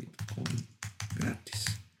Bitcoin gratis.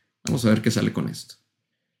 Vamos a ver qué sale con esto.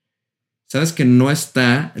 Sabes que no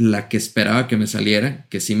está la que esperaba que me saliera,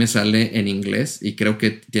 que sí me sale en inglés y creo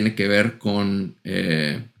que tiene que ver con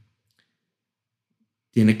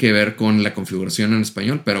la configuración en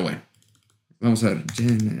español, pero bueno, vamos a ver.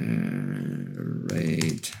 Generate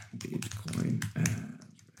Bitcoin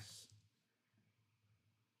address.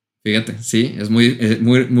 Fíjate, sí, es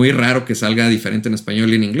muy raro que salga diferente en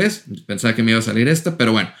español y en inglés. Pensaba que me iba a salir esta,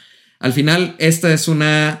 pero bueno, al final esta es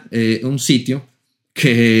un sitio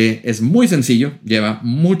que es muy sencillo, lleva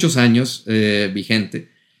muchos años vigente.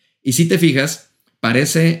 Y si te fijas,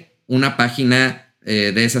 parece una página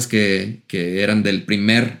de esas que eran del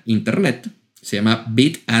primer internet. Se llama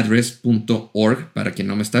bitaddress.org, para quien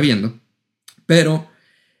no me está viendo. Pero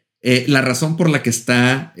la razón por la que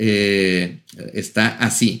está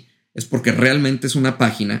así es porque realmente es una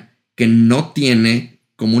página que no tiene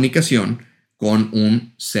comunicación con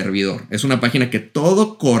un servidor. Es una página que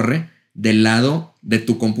todo corre del lado de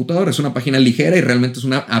tu computadora. Es una página ligera y realmente es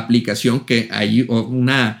una aplicación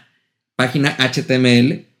una página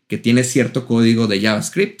HTML que tiene cierto código de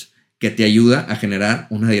JavaScript que te ayuda a generar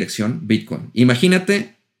una dirección Bitcoin.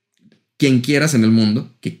 Imagínate quien quieras en el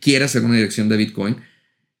mundo que quiera hacer una dirección de Bitcoin.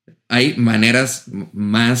 Hay maneras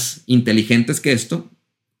más inteligentes que esto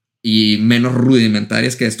y menos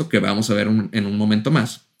rudimentarias que esto que vamos a ver en un momento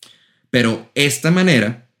más. Pero esta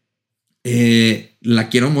manera la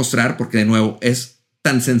quiero mostrar porque, de nuevo, es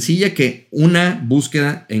tan sencilla que una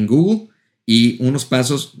búsqueda en Google y unos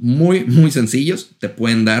pasos muy, muy sencillos te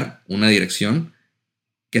pueden dar una dirección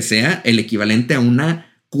que sea el equivalente a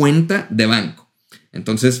una cuenta de banco.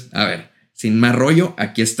 Entonces, a ver, sin más rollo,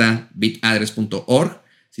 aquí está bitaddress.org.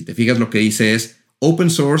 Si te fijas, lo que dice es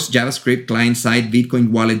Open Source JavaScript Client-Side Bitcoin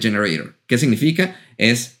Wallet Generator. ¿Qué significa?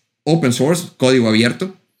 Es open source, código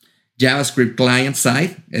abierto. JavaScript Client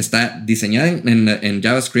Side está diseñada en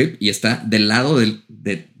JavaScript y está del lado del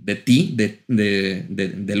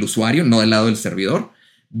usuario, no del lado del servidor.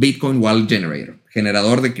 Bitcoin Wallet Generator,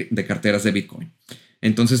 generador de carteras de Bitcoin.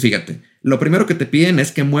 Entonces, fíjate, lo primero que te piden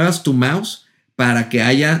es que muevas tu mouse para que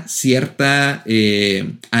haya cierta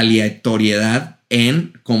aleatoriedad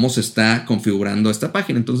en cómo se está configurando esta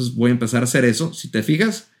página. Entonces voy a empezar a hacer eso. Si te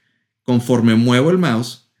fijas, conforme muevo el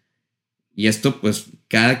mouse, y esto pues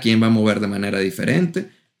cada quien va a mover de manera diferente,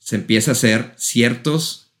 se empieza a hacer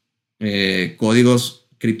ciertos códigos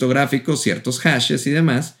criptográficos, ciertos hashes y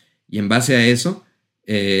demás, y en base a eso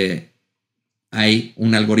hay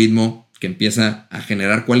un algoritmo que empieza a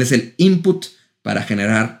generar cuál es el input para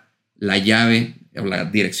generar la llave o la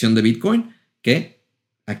dirección de Bitcoin, que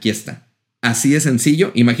aquí está. Así de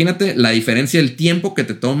sencillo. Imagínate la diferencia del tiempo que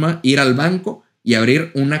te toma ir al banco y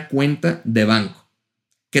abrir una cuenta de banco.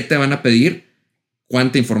 ¿Qué te van a pedir?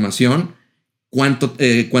 ¿Cuánta información?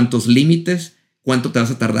 ¿Cuántos límites? ¿Cuánto te vas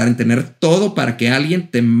a tardar en tener todo para que alguien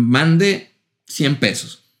te mande 100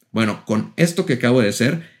 pesos? Bueno, con esto que acabo de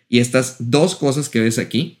hacer y estas dos cosas que ves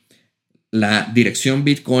aquí, la dirección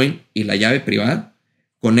Bitcoin y la llave privada,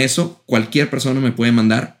 con eso cualquier persona me puede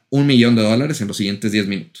mandar $1 millón en los siguientes 10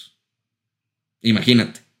 minutos.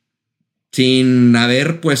 Imagínate. Sin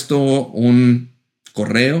haber puesto un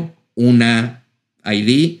correo, una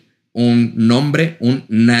ID, un nombre, un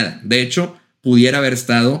nada. De hecho, pudiera haber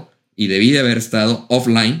estado y debí de haber estado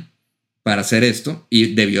offline para hacer esto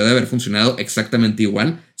y debió de haber funcionado exactamente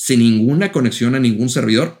igual, sin ninguna conexión a ningún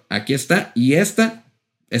servidor. Aquí está, y esta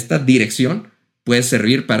dirección puede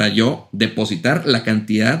servir para yo depositar la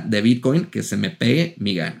cantidad de Bitcoin que se me pegue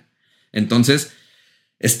mi gana. Entonces,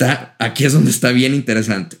 aquí es donde está bien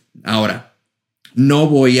interesante. Ahora, no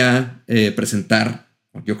voy a presentar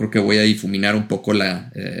yo creo que voy a difuminar un poco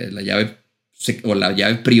la llave o la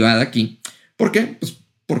llave privada aquí. ¿Por qué? Pues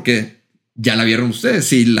porque ya la vieron ustedes.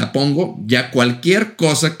 Si la pongo, ya cualquier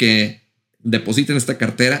cosa que deposite en esta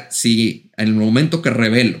cartera, si en el momento que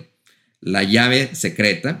revelo la llave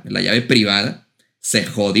secreta, la llave privada, se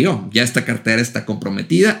jodió. Ya esta cartera está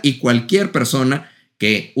comprometida y cualquier persona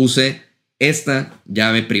que use esta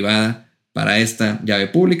llave privada para esta llave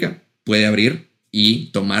pública puede abrir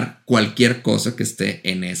y tomar cualquier cosa que esté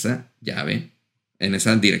en esa llave, en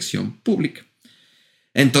esa dirección pública.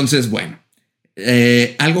 Entonces, bueno,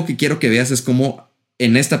 algo que quiero que veas es cómo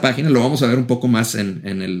en esta página, lo vamos a ver un poco más en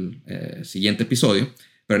el siguiente episodio,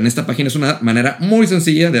 pero en esta página es una manera muy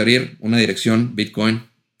sencilla de abrir una dirección Bitcoin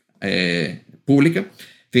pública.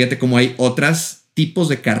 Fíjate cómo hay otros tipos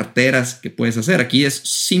de carteras que puedes hacer. Aquí es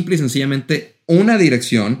simple y sencillamente una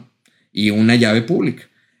dirección y una llave pública.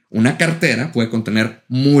 Una cartera puede contener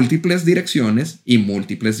múltiples direcciones y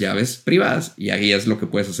múltiples llaves privadas. Y ahí es lo que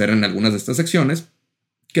puedes hacer en algunas de estas secciones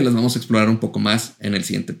que las vamos a explorar un poco más en el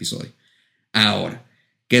siguiente episodio. Ahora,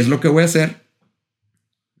 ¿qué es lo que voy a hacer?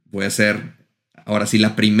 Voy a hacer, ahora sí,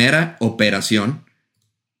 la primera operación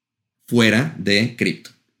fuera de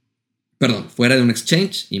cripto. Perdón, fuera de un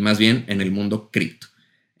exchange y más bien en el mundo cripto.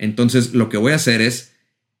 Entonces, lo que voy a hacer es,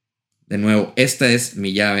 de nuevo, esta es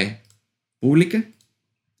mi llave pública.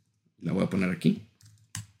 La voy a poner aquí.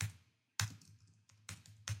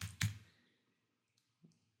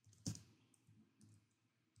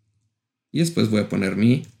 Y después voy a poner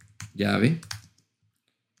mi llave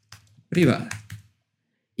privada.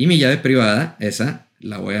 Y mi llave privada, esa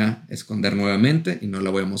la voy a esconder nuevamente y no la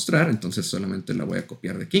voy a mostrar. Entonces solamente la voy a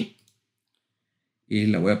copiar de aquí. Y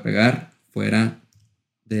la voy a pegar fuera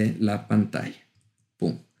de la pantalla.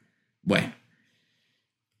 ¡Pum! Bueno.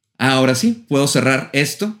 Ahora sí, puedo cerrar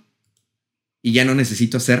esto. Y ya no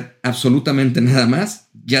necesito hacer absolutamente nada más.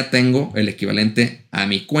 Ya tengo el equivalente a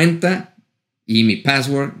mi cuenta y mi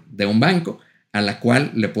password de un banco a la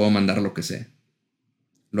cual le puedo mandar lo que sea.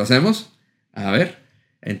 ¿Lo hacemos? A ver.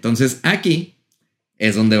 Entonces aquí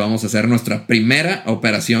es donde vamos a hacer nuestra primera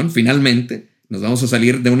operación. Finalmente nos vamos a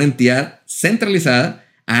salir de una entidad centralizada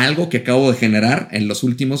a algo que acabo de generar en los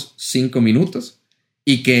últimos 5 minutos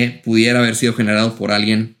y que pudiera haber sido generado por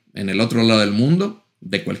alguien en el otro lado del mundo,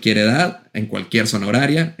 de cualquier edad, en cualquier zona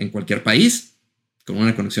horaria, en cualquier país, con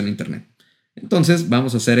una conexión a internet. Entonces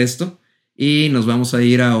vamos a hacer esto y nos vamos a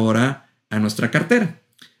ir ahora a nuestra cartera.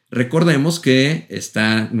 Recordemos que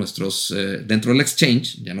está dentro del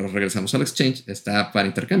exchange, ya nos regresamos al exchange, está para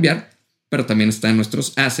intercambiar, pero también está en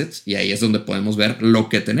nuestros assets y ahí es donde podemos ver lo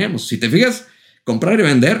que tenemos. Si te fijas, comprar y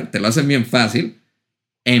vender te lo hacen bien fácil,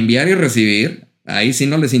 enviar y recibir, ahí sí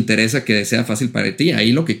no les interesa que sea fácil para ti.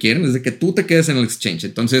 Ahí lo que quieren es de que tú te quedes en el exchange.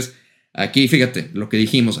 Entonces, aquí fíjate lo que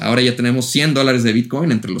dijimos. Ahora ya tenemos $100 de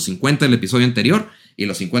Bitcoin entre los 50 del episodio anterior y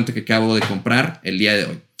los 50 que acabo de comprar el día de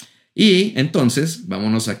hoy. Y entonces,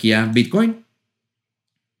 vámonos aquí a Bitcoin.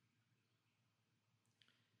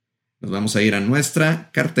 Nos vamos a ir a nuestra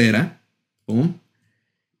cartera. ¡Pum!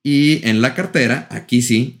 Y en la cartera, aquí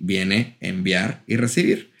sí viene enviar y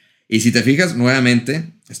recibir. Y si te fijas, nuevamente,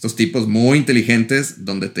 estos tipos muy inteligentes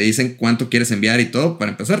donde te dicen cuánto quieres enviar y todo,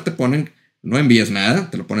 para empezar te ponen, no envíes nada,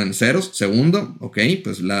 te lo ponen en ceros. Segundo, ok,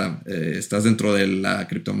 pues estás dentro de la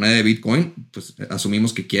criptomoneda de Bitcoin, pues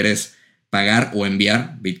asumimos que quieres pagar o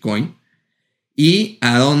enviar Bitcoin. ¿Y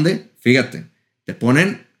a dónde? Fíjate, te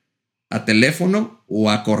ponen a teléfono o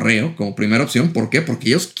a correo como primera opción. ¿Por qué? Porque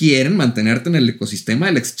ellos quieren mantenerte en el ecosistema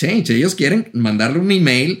del exchange. Ellos quieren mandarle un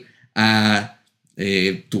email a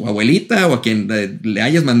tu abuelita o a quien le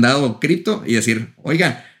hayas mandado cripto y decir,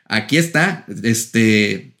 oiga, aquí está,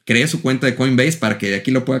 cree su cuenta de Coinbase para que de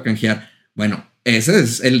aquí lo pueda canjear. Bueno, ese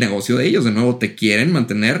es el negocio de ellos. De nuevo, te quieren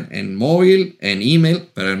mantener en móvil, en email,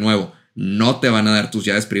 pero de nuevo, no te van a dar tus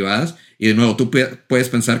llaves privadas. Y de nuevo, tú puedes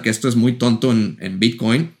pensar que esto es muy tonto en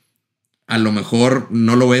Bitcoin. A lo mejor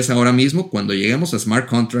no lo ves ahora mismo. Cuando lleguemos a smart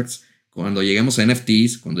contracts, cuando lleguemos a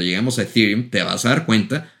NFTs, cuando lleguemos a Ethereum, te vas a dar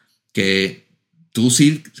cuenta que tú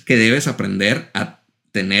sí que debes aprender a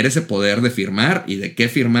tener ese poder de firmar y de qué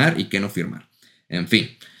firmar y qué no firmar. En fin,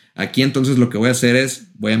 aquí entonces lo que voy a hacer es,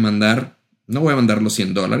 no voy a mandar los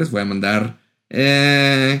 $100, voy a mandar,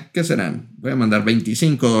 ¿qué serán? Voy a mandar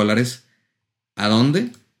 $25. ¿A dónde?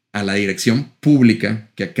 A la dirección pública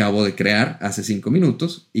que acabo de crear hace 5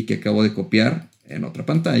 minutos y que acabo de copiar en otra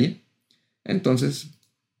pantalla. Entonces,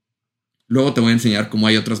 luego te voy a enseñar cómo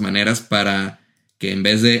hay otras maneras para que en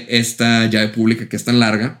vez de esta llave pública que es tan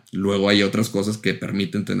larga, luego hay otras cosas que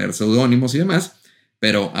permiten tener seudónimos y demás.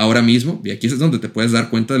 Pero ahora mismo, y aquí es donde te puedes dar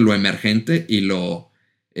cuenta de lo emergente y lo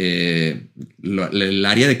el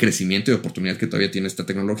área de crecimiento y de oportunidad que todavía tiene esta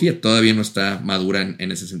tecnología. Todavía no está madura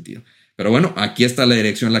en ese sentido. Pero bueno, aquí está la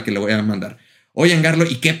dirección a la que le voy a mandar. Oye, Angarlo,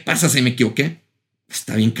 ¿y qué pasa si me equivoqué?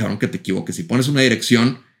 Está bien cabrón que te equivoques. Si pones una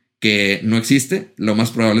dirección que no existe, lo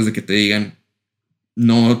más probable es de que te digan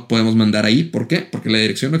no podemos mandar ahí. ¿Por qué? Porque la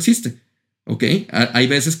dirección no existe. ¿Ok? Hay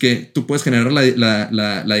veces que tú puedes generar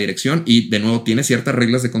la dirección y de nuevo tiene ciertas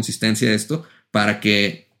reglas de consistencia esto para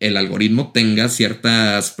que el algoritmo tenga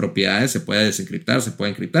ciertas propiedades, se pueda desencriptar, se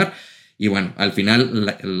puede encriptar. Y bueno, al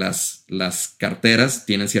final las carteras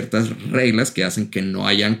tienen ciertas reglas que hacen que no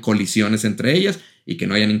hayan colisiones entre ellas y que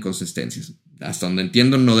no hayan inconsistencias. Hasta donde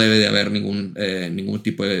entiendo no debe de haber ningún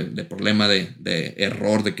tipo de problema de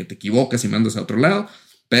error, de que te equivocas y mandas a otro lado.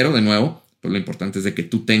 Pero de nuevo, pues lo importante es de que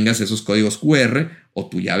tú tengas esos códigos QR o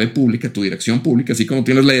tu llave pública, tu dirección pública, así como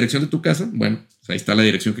tienes la dirección de tu casa. Bueno, pues ahí está la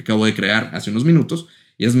dirección que acabo de crear hace unos minutos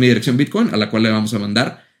y es mi dirección Bitcoin a la cual le vamos a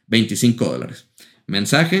mandar $25.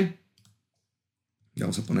 Mensaje.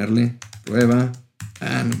 Vamos a ponerle prueba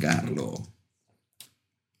Angarlo.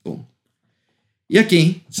 Pum. Y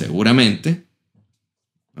aquí, seguramente,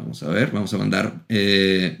 vamos a ver, vamos a mandar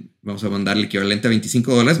el equivalente a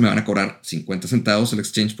 $25. Me van a cobrar 50 centavos el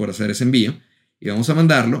exchange por hacer ese envío. Y vamos a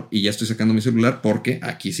mandarlo. Y ya estoy sacando mi celular porque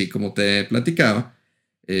aquí sí, como te platicaba,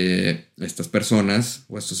 estas personas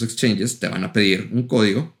o estos exchanges te van a pedir un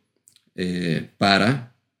código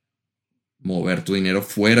para mover tu dinero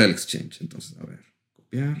fuera del exchange. Entonces, a ver,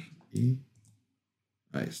 copiar y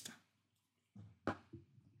ahí está.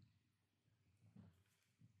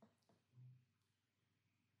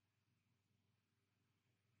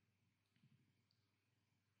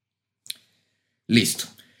 Listo.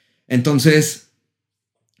 Entonces,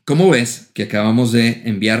 ¿cómo ves que acabamos de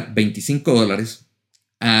enviar $25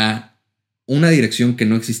 a una dirección que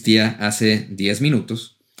no existía hace 10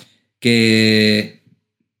 minutos, que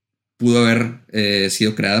pudo haber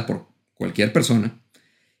sido creada por cualquier persona?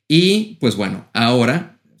 Y pues bueno,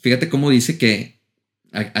 ahora, fíjate cómo dice que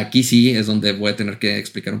aquí sí es donde voy a tener que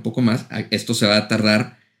explicar un poco más. Esto se va a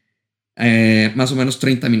tardar más o menos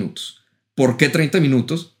 30 minutos. ¿Por qué 30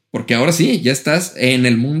 minutos? Porque ahora sí, ya estás en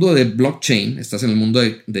el mundo de blockchain, estás en el mundo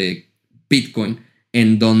de Bitcoin,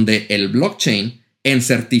 en donde el blockchain, en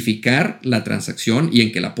certificar la transacción y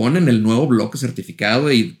en que la ponen el nuevo bloque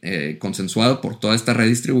certificado y consensuado por toda esta red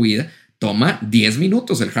distribuida, toma 10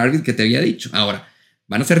 minutos el heartbeat que te había dicho. Ahora,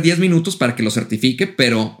 van a ser 10 minutos para que lo certifique,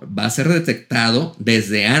 pero va a ser detectado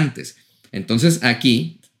desde antes. Entonces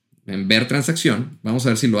aquí, en ver transacción, vamos a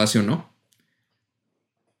ver si lo hace o no.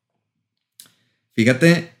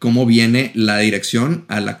 Fíjate cómo viene la dirección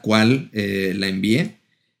a la cual la envié.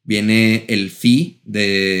 Viene el fee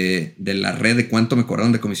de la red de cuánto me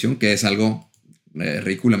cobraron de comisión, que es algo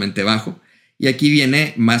ridículamente bajo. Y aquí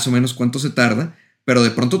viene más o menos cuánto se tarda, pero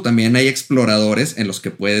de pronto también hay exploradores en los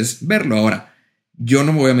que puedes verlo. Ahora, yo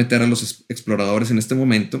no me voy a meter a los exploradores en este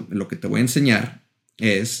momento. Lo que te voy a enseñar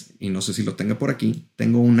es, y no sé si lo tenga por aquí,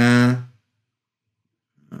 tengo una...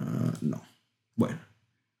 no. Bueno.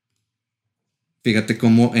 Fíjate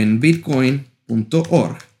cómo en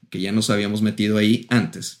bitcoin.org, que ya nos habíamos metido ahí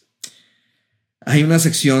antes, hay una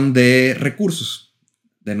sección de recursos.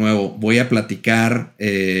 De nuevo, voy a platicar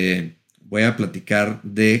de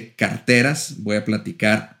carteras, voy a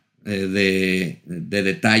platicar de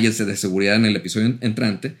detalles de seguridad en el episodio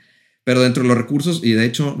entrante, pero dentro de los recursos, y de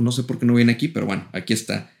hecho no sé por qué no viene aquí, pero bueno, aquí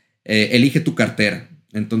está. Elige tu cartera.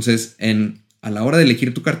 Entonces, a la hora de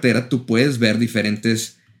elegir tu cartera, tú puedes ver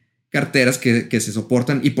diferentes carteras que se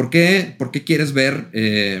soportan. ¿Y por qué quieres ver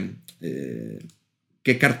qué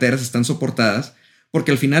carteras están soportadas?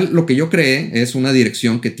 Porque al final lo que yo creé es una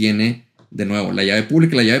dirección que tiene, de nuevo, la llave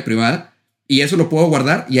pública y la llave privada, y eso lo puedo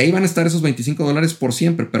guardar y ahí van a estar esos $25 por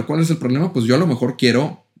siempre. Pero ¿cuál es el problema? Pues yo a lo mejor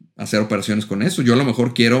quiero hacer operaciones con eso. Yo a lo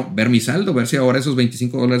mejor quiero ver mi saldo, ver si ahora esos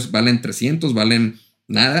 $25 valen 300, valen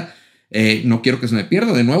nada. No quiero que se me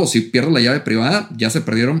pierda. De nuevo, si pierdo la llave privada, ya se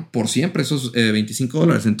perdieron por siempre esos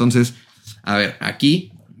 $25. Entonces, a ver,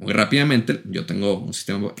 aquí, muy rápidamente, yo tengo un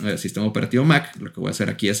sistema operativo Mac. Lo que voy a hacer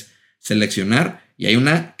aquí es seleccionar y hay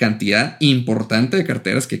una cantidad importante de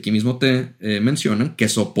carteras que aquí mismo te mencionan que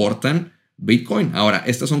soportan Bitcoin. Ahora,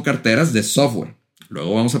 estas son carteras de software.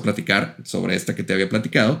 Luego vamos a platicar sobre esta que te había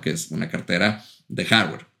platicado, que es una cartera de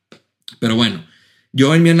hardware. Pero bueno,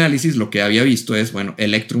 yo en mi análisis lo que había visto es, bueno,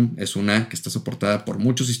 Electrum es una que está soportada por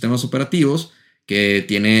muchos sistemas operativos, que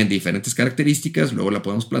tiene diferentes características, luego la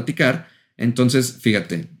podemos platicar. Entonces,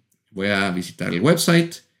 fíjate, voy a visitar el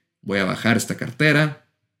website, voy a bajar esta cartera,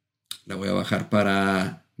 la voy a bajar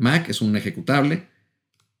para Mac, es un ejecutable.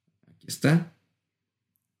 Aquí está.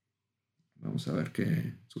 Vamos a ver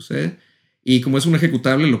qué sucede. Y como es un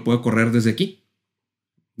ejecutable, lo puedo correr desde aquí.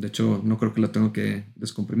 De hecho, no creo que lo tengo que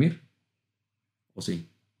descomprimir. ¿O sí?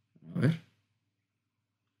 A ver.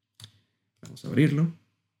 Vamos a abrirlo.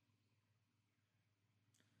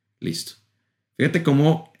 Listo. Fíjate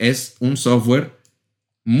cómo es un software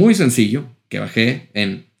muy sencillo que bajé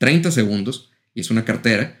en 30 segundos y es una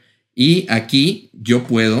cartera. Y aquí yo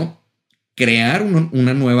puedo crear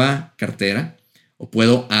una nueva cartera o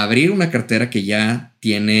puedo abrir una cartera que ya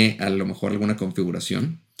tiene a lo mejor alguna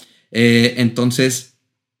configuración. Entonces,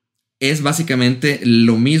 es básicamente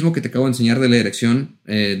lo mismo que te acabo de enseñar de la dirección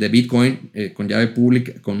de Bitcoin con llave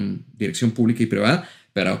pública, con dirección pública y privada,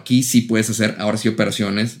 pero aquí sí puedes hacer ahora sí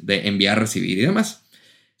operaciones de enviar, recibir y demás,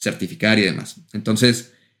 certificar y demás.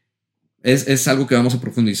 Entonces, es algo que vamos a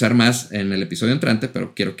profundizar más en el episodio entrante,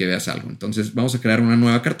 pero quiero que veas algo. Entonces, vamos a crear una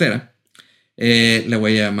nueva cartera. Le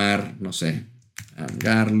voy a llamar, no sé,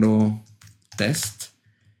 Angarlo Test.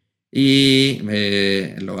 Y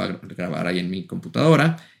lo voy a grabar ahí en mi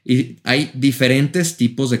computadora. Y hay diferentes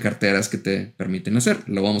tipos de carteras que te permiten hacer.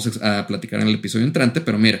 Lo vamos a platicar en el episodio entrante,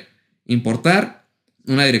 pero mira, importar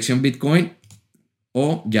una dirección Bitcoin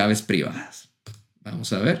o llaves privadas.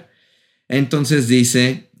 Vamos a ver. Entonces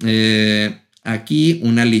dice aquí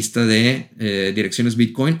una lista de direcciones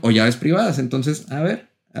Bitcoin o llaves privadas. Entonces, a ver,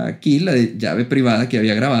 aquí la llave privada que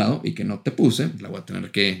había grabado y que no te puse, la voy a tener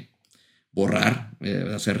que borrar,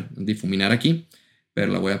 hacer difuminar aquí,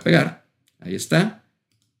 pero la voy a pegar. Ahí está.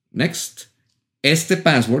 Next. Este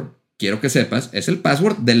password, quiero que sepas, es el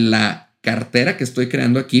password de la cartera que estoy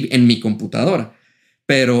creando aquí en mi computadora,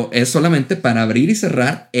 pero es solamente para abrir y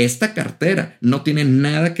cerrar esta cartera. No tiene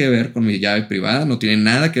nada que ver con mi llave privada, no tiene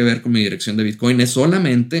nada que ver con mi dirección de Bitcoin, es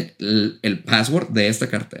solamente el password de esta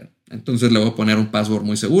cartera. Entonces le voy a poner un password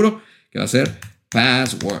muy seguro que va a ser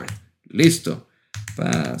password. Listo.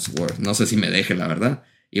 Password. No sé si me deje, la verdad.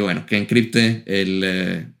 Y bueno, que encripte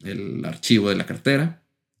el archivo de la cartera.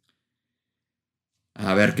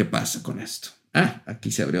 A ver qué pasa con esto. Ah,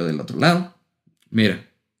 aquí se abrió del otro lado. Mira.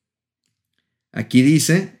 Aquí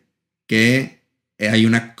dice que hay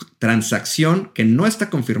una transacción que no está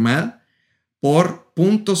confirmada por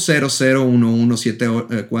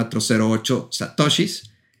 0.00117408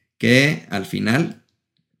 satoshis, que al final,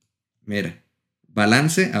 mira,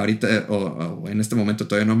 balance, ahorita o en este momento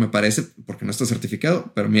todavía no me parece porque no está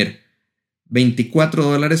certificado, pero mire,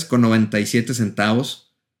 $24.97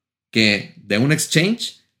 que de un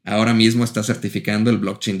exchange ahora mismo está certificando el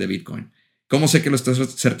blockchain de Bitcoin. ¿Cómo sé que lo está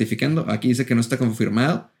certificando? Aquí dice que no está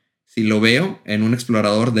confirmado. Si lo veo en un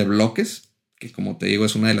explorador de bloques, que como te digo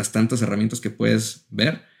es una de las tantas herramientas que puedes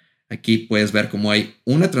ver, aquí puedes ver cómo hay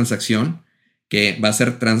una transacción que va a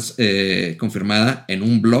ser confirmada en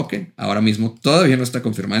un bloque. Ahora mismo todavía no está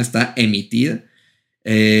confirmada, está emitida.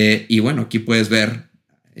 Y bueno, aquí puedes ver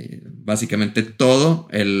básicamente todo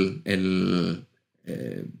el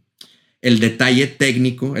detalle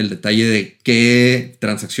técnico, el detalle de qué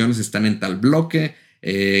transacciones están en tal bloque,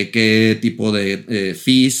 qué tipo de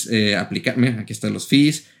fees aplicar. Mira, aquí están los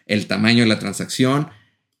fees, el tamaño de la transacción,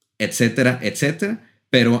 etcétera, etcétera.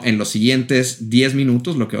 Pero en los siguientes 10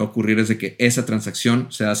 minutos lo que va a ocurrir es de que esa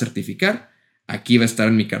transacción se va a certificar. Aquí va a estar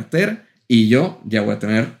en mi cartera y yo ya voy a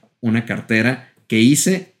tener una cartera que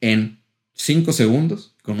hice en 5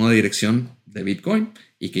 segundos con una dirección de Bitcoin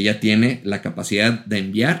y que ya tiene la capacidad de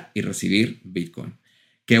enviar y recibir Bitcoin.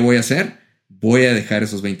 ¿Qué voy a hacer? Voy a dejar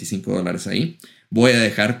esos $25 ahí. Voy a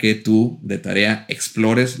dejar que tú de tarea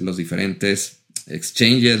explores los diferentes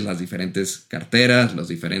exchanges, las diferentes carteras, las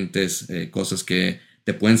diferentes cosas que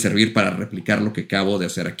te pueden servir para replicar lo que acabo de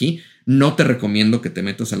hacer aquí. No te recomiendo que te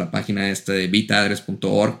metas a la página esta de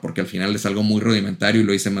bitaddress.org porque al final es algo muy rudimentario y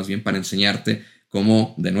lo hice más bien para enseñarte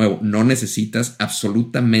cómo, de nuevo, no necesitas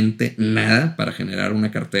absolutamente nada para generar una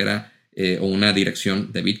cartera o una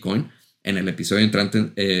dirección de Bitcoin. En el episodio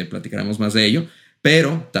entrante platicaremos más de ello,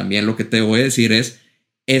 pero también lo que te voy a decir es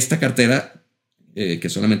esta cartera que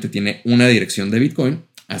solamente tiene una dirección de Bitcoin,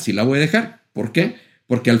 así la voy a dejar. ¿Por qué?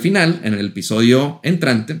 Porque al final, en el episodio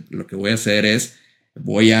entrante, lo que voy a hacer es,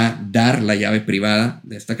 voy a dar la llave privada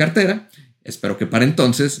de esta cartera. Espero que para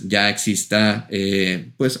entonces ya exista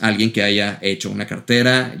pues alguien que haya hecho una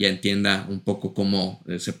cartera, ya entienda un poco cómo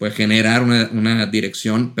se puede generar una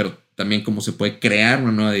dirección, pero también cómo se puede crear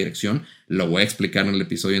una nueva dirección. Lo voy a explicar en el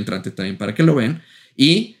episodio entrante también para que lo vean.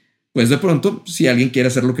 Y pues de pronto, si alguien quiere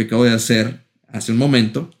hacer lo que acabo de hacer hace un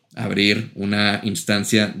momento, abrir una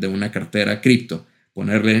instancia de una cartera cripto,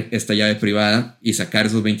 ponerle esta llave privada y sacar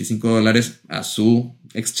esos $25 a su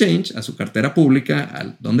exchange, a su cartera pública,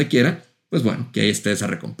 a donde quiera, pues bueno, que ahí esté esa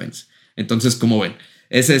recompensa. Entonces, como ven,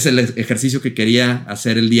 ese es el ejercicio que quería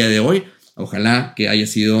hacer el día de hoy. Ojalá que haya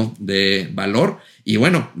sido de valor. Y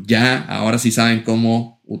bueno, ya ahora sí saben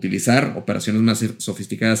cómo utilizar operaciones más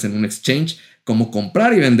sofisticadas en un exchange, cómo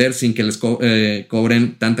comprar y vender sin que les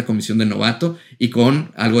cobren tanta comisión de novato y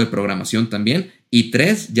con algo de programación también. Y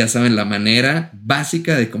 3, ya saben la manera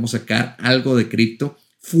básica de cómo sacar algo de cripto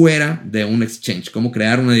fuera de un exchange, cómo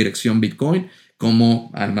crear una dirección Bitcoin,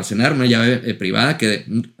 cómo almacenar una llave privada que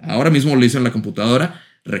ahora mismo lo hizo en la computadora.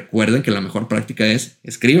 Recuerden que la mejor práctica es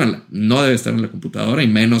escríbanla. No debe estar en la computadora y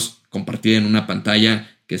menos compartida en una pantalla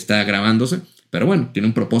que está grabándose. Pero bueno, tiene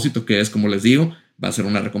un propósito que es, como les digo, va a ser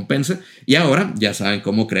una recompensa. Y ahora ya saben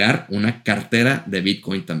cómo crear una cartera de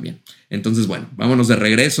Bitcoin también. Entonces, bueno, vámonos de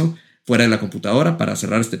regreso fuera de la computadora para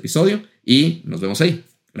cerrar este episodio y nos vemos ahí.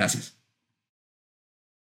 Gracias.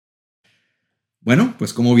 Bueno,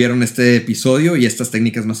 pues como vieron este episodio y estas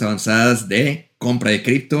técnicas más avanzadas de compra de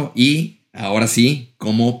cripto y ahora sí,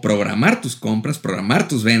 cómo programar tus compras, programar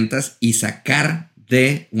tus ventas y sacar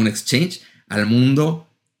de un exchange al mundo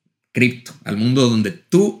cripto, al mundo donde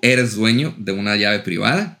tú eres dueño de una llave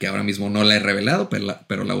privada, que ahora mismo no la he revelado,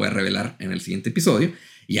 pero la voy a revelar en el siguiente episodio.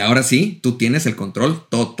 Y ahora sí, tú tienes el control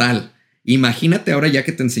total. Imagínate ahora ya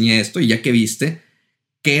que te enseñé esto y ya que viste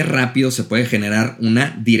qué rápido se puede generar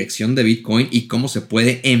una dirección de Bitcoin y cómo se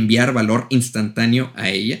puede enviar valor instantáneo a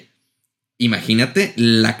ella. Imagínate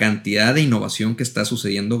la cantidad de innovación que está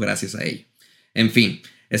sucediendo gracias a ello. En fin,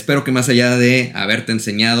 espero que más allá de haberte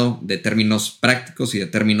enseñado de términos prácticos y de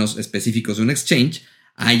términos específicos de un exchange,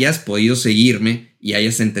 hayas podido seguirme y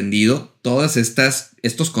hayas entendido todos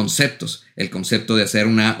estos conceptos. El concepto de hacer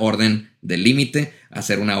una orden de límite,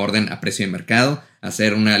 hacer una orden a precio de mercado,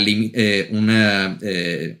 hacer una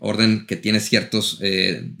orden que tiene ciertos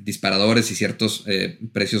disparadores y ciertos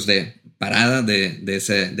precios de parada de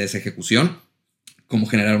esa ejecución, cómo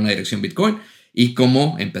generar una dirección Bitcoin y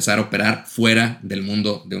cómo empezar a operar fuera del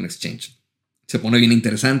mundo de un exchange. Se pone bien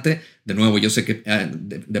interesante. De nuevo, yo sé que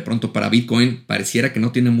de pronto para Bitcoin pareciera que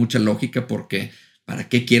no tiene mucha lógica porque ¿para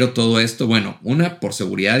qué quiero todo esto? Bueno, una, por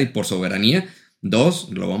seguridad y por soberanía. 2,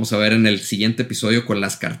 lo vamos a ver en el siguiente episodio con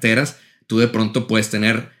las carteras. Tú de pronto puedes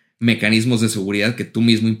tener mecanismos de seguridad que tú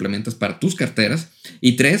mismo implementas para tus carteras.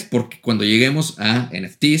 Y 3, porque cuando lleguemos a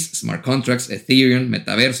NFTs, smart contracts, Ethereum,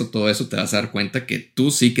 metaverso, todo eso, te vas a dar cuenta que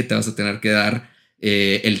tú sí que te vas a tener que dar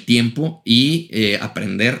el tiempo y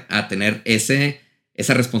aprender a tener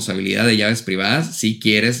esa responsabilidad de llaves privadas si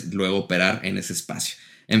quieres luego operar en ese espacio.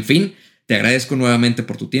 En fin, te agradezco nuevamente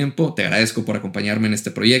por tu tiempo, te agradezco por acompañarme en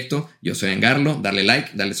este proyecto. Yo soy Angarlo, dale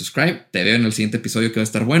like, dale subscribe. Te veo en el siguiente episodio que va a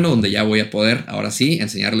estar bueno, donde ya voy a poder, ahora sí,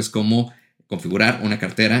 enseñarles cómo configurar una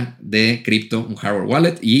cartera de cripto, un hardware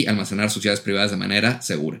wallet y almacenar sus llaves privadas de manera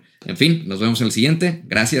segura. En fin, nos vemos en el siguiente.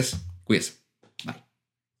 Gracias, cuídense.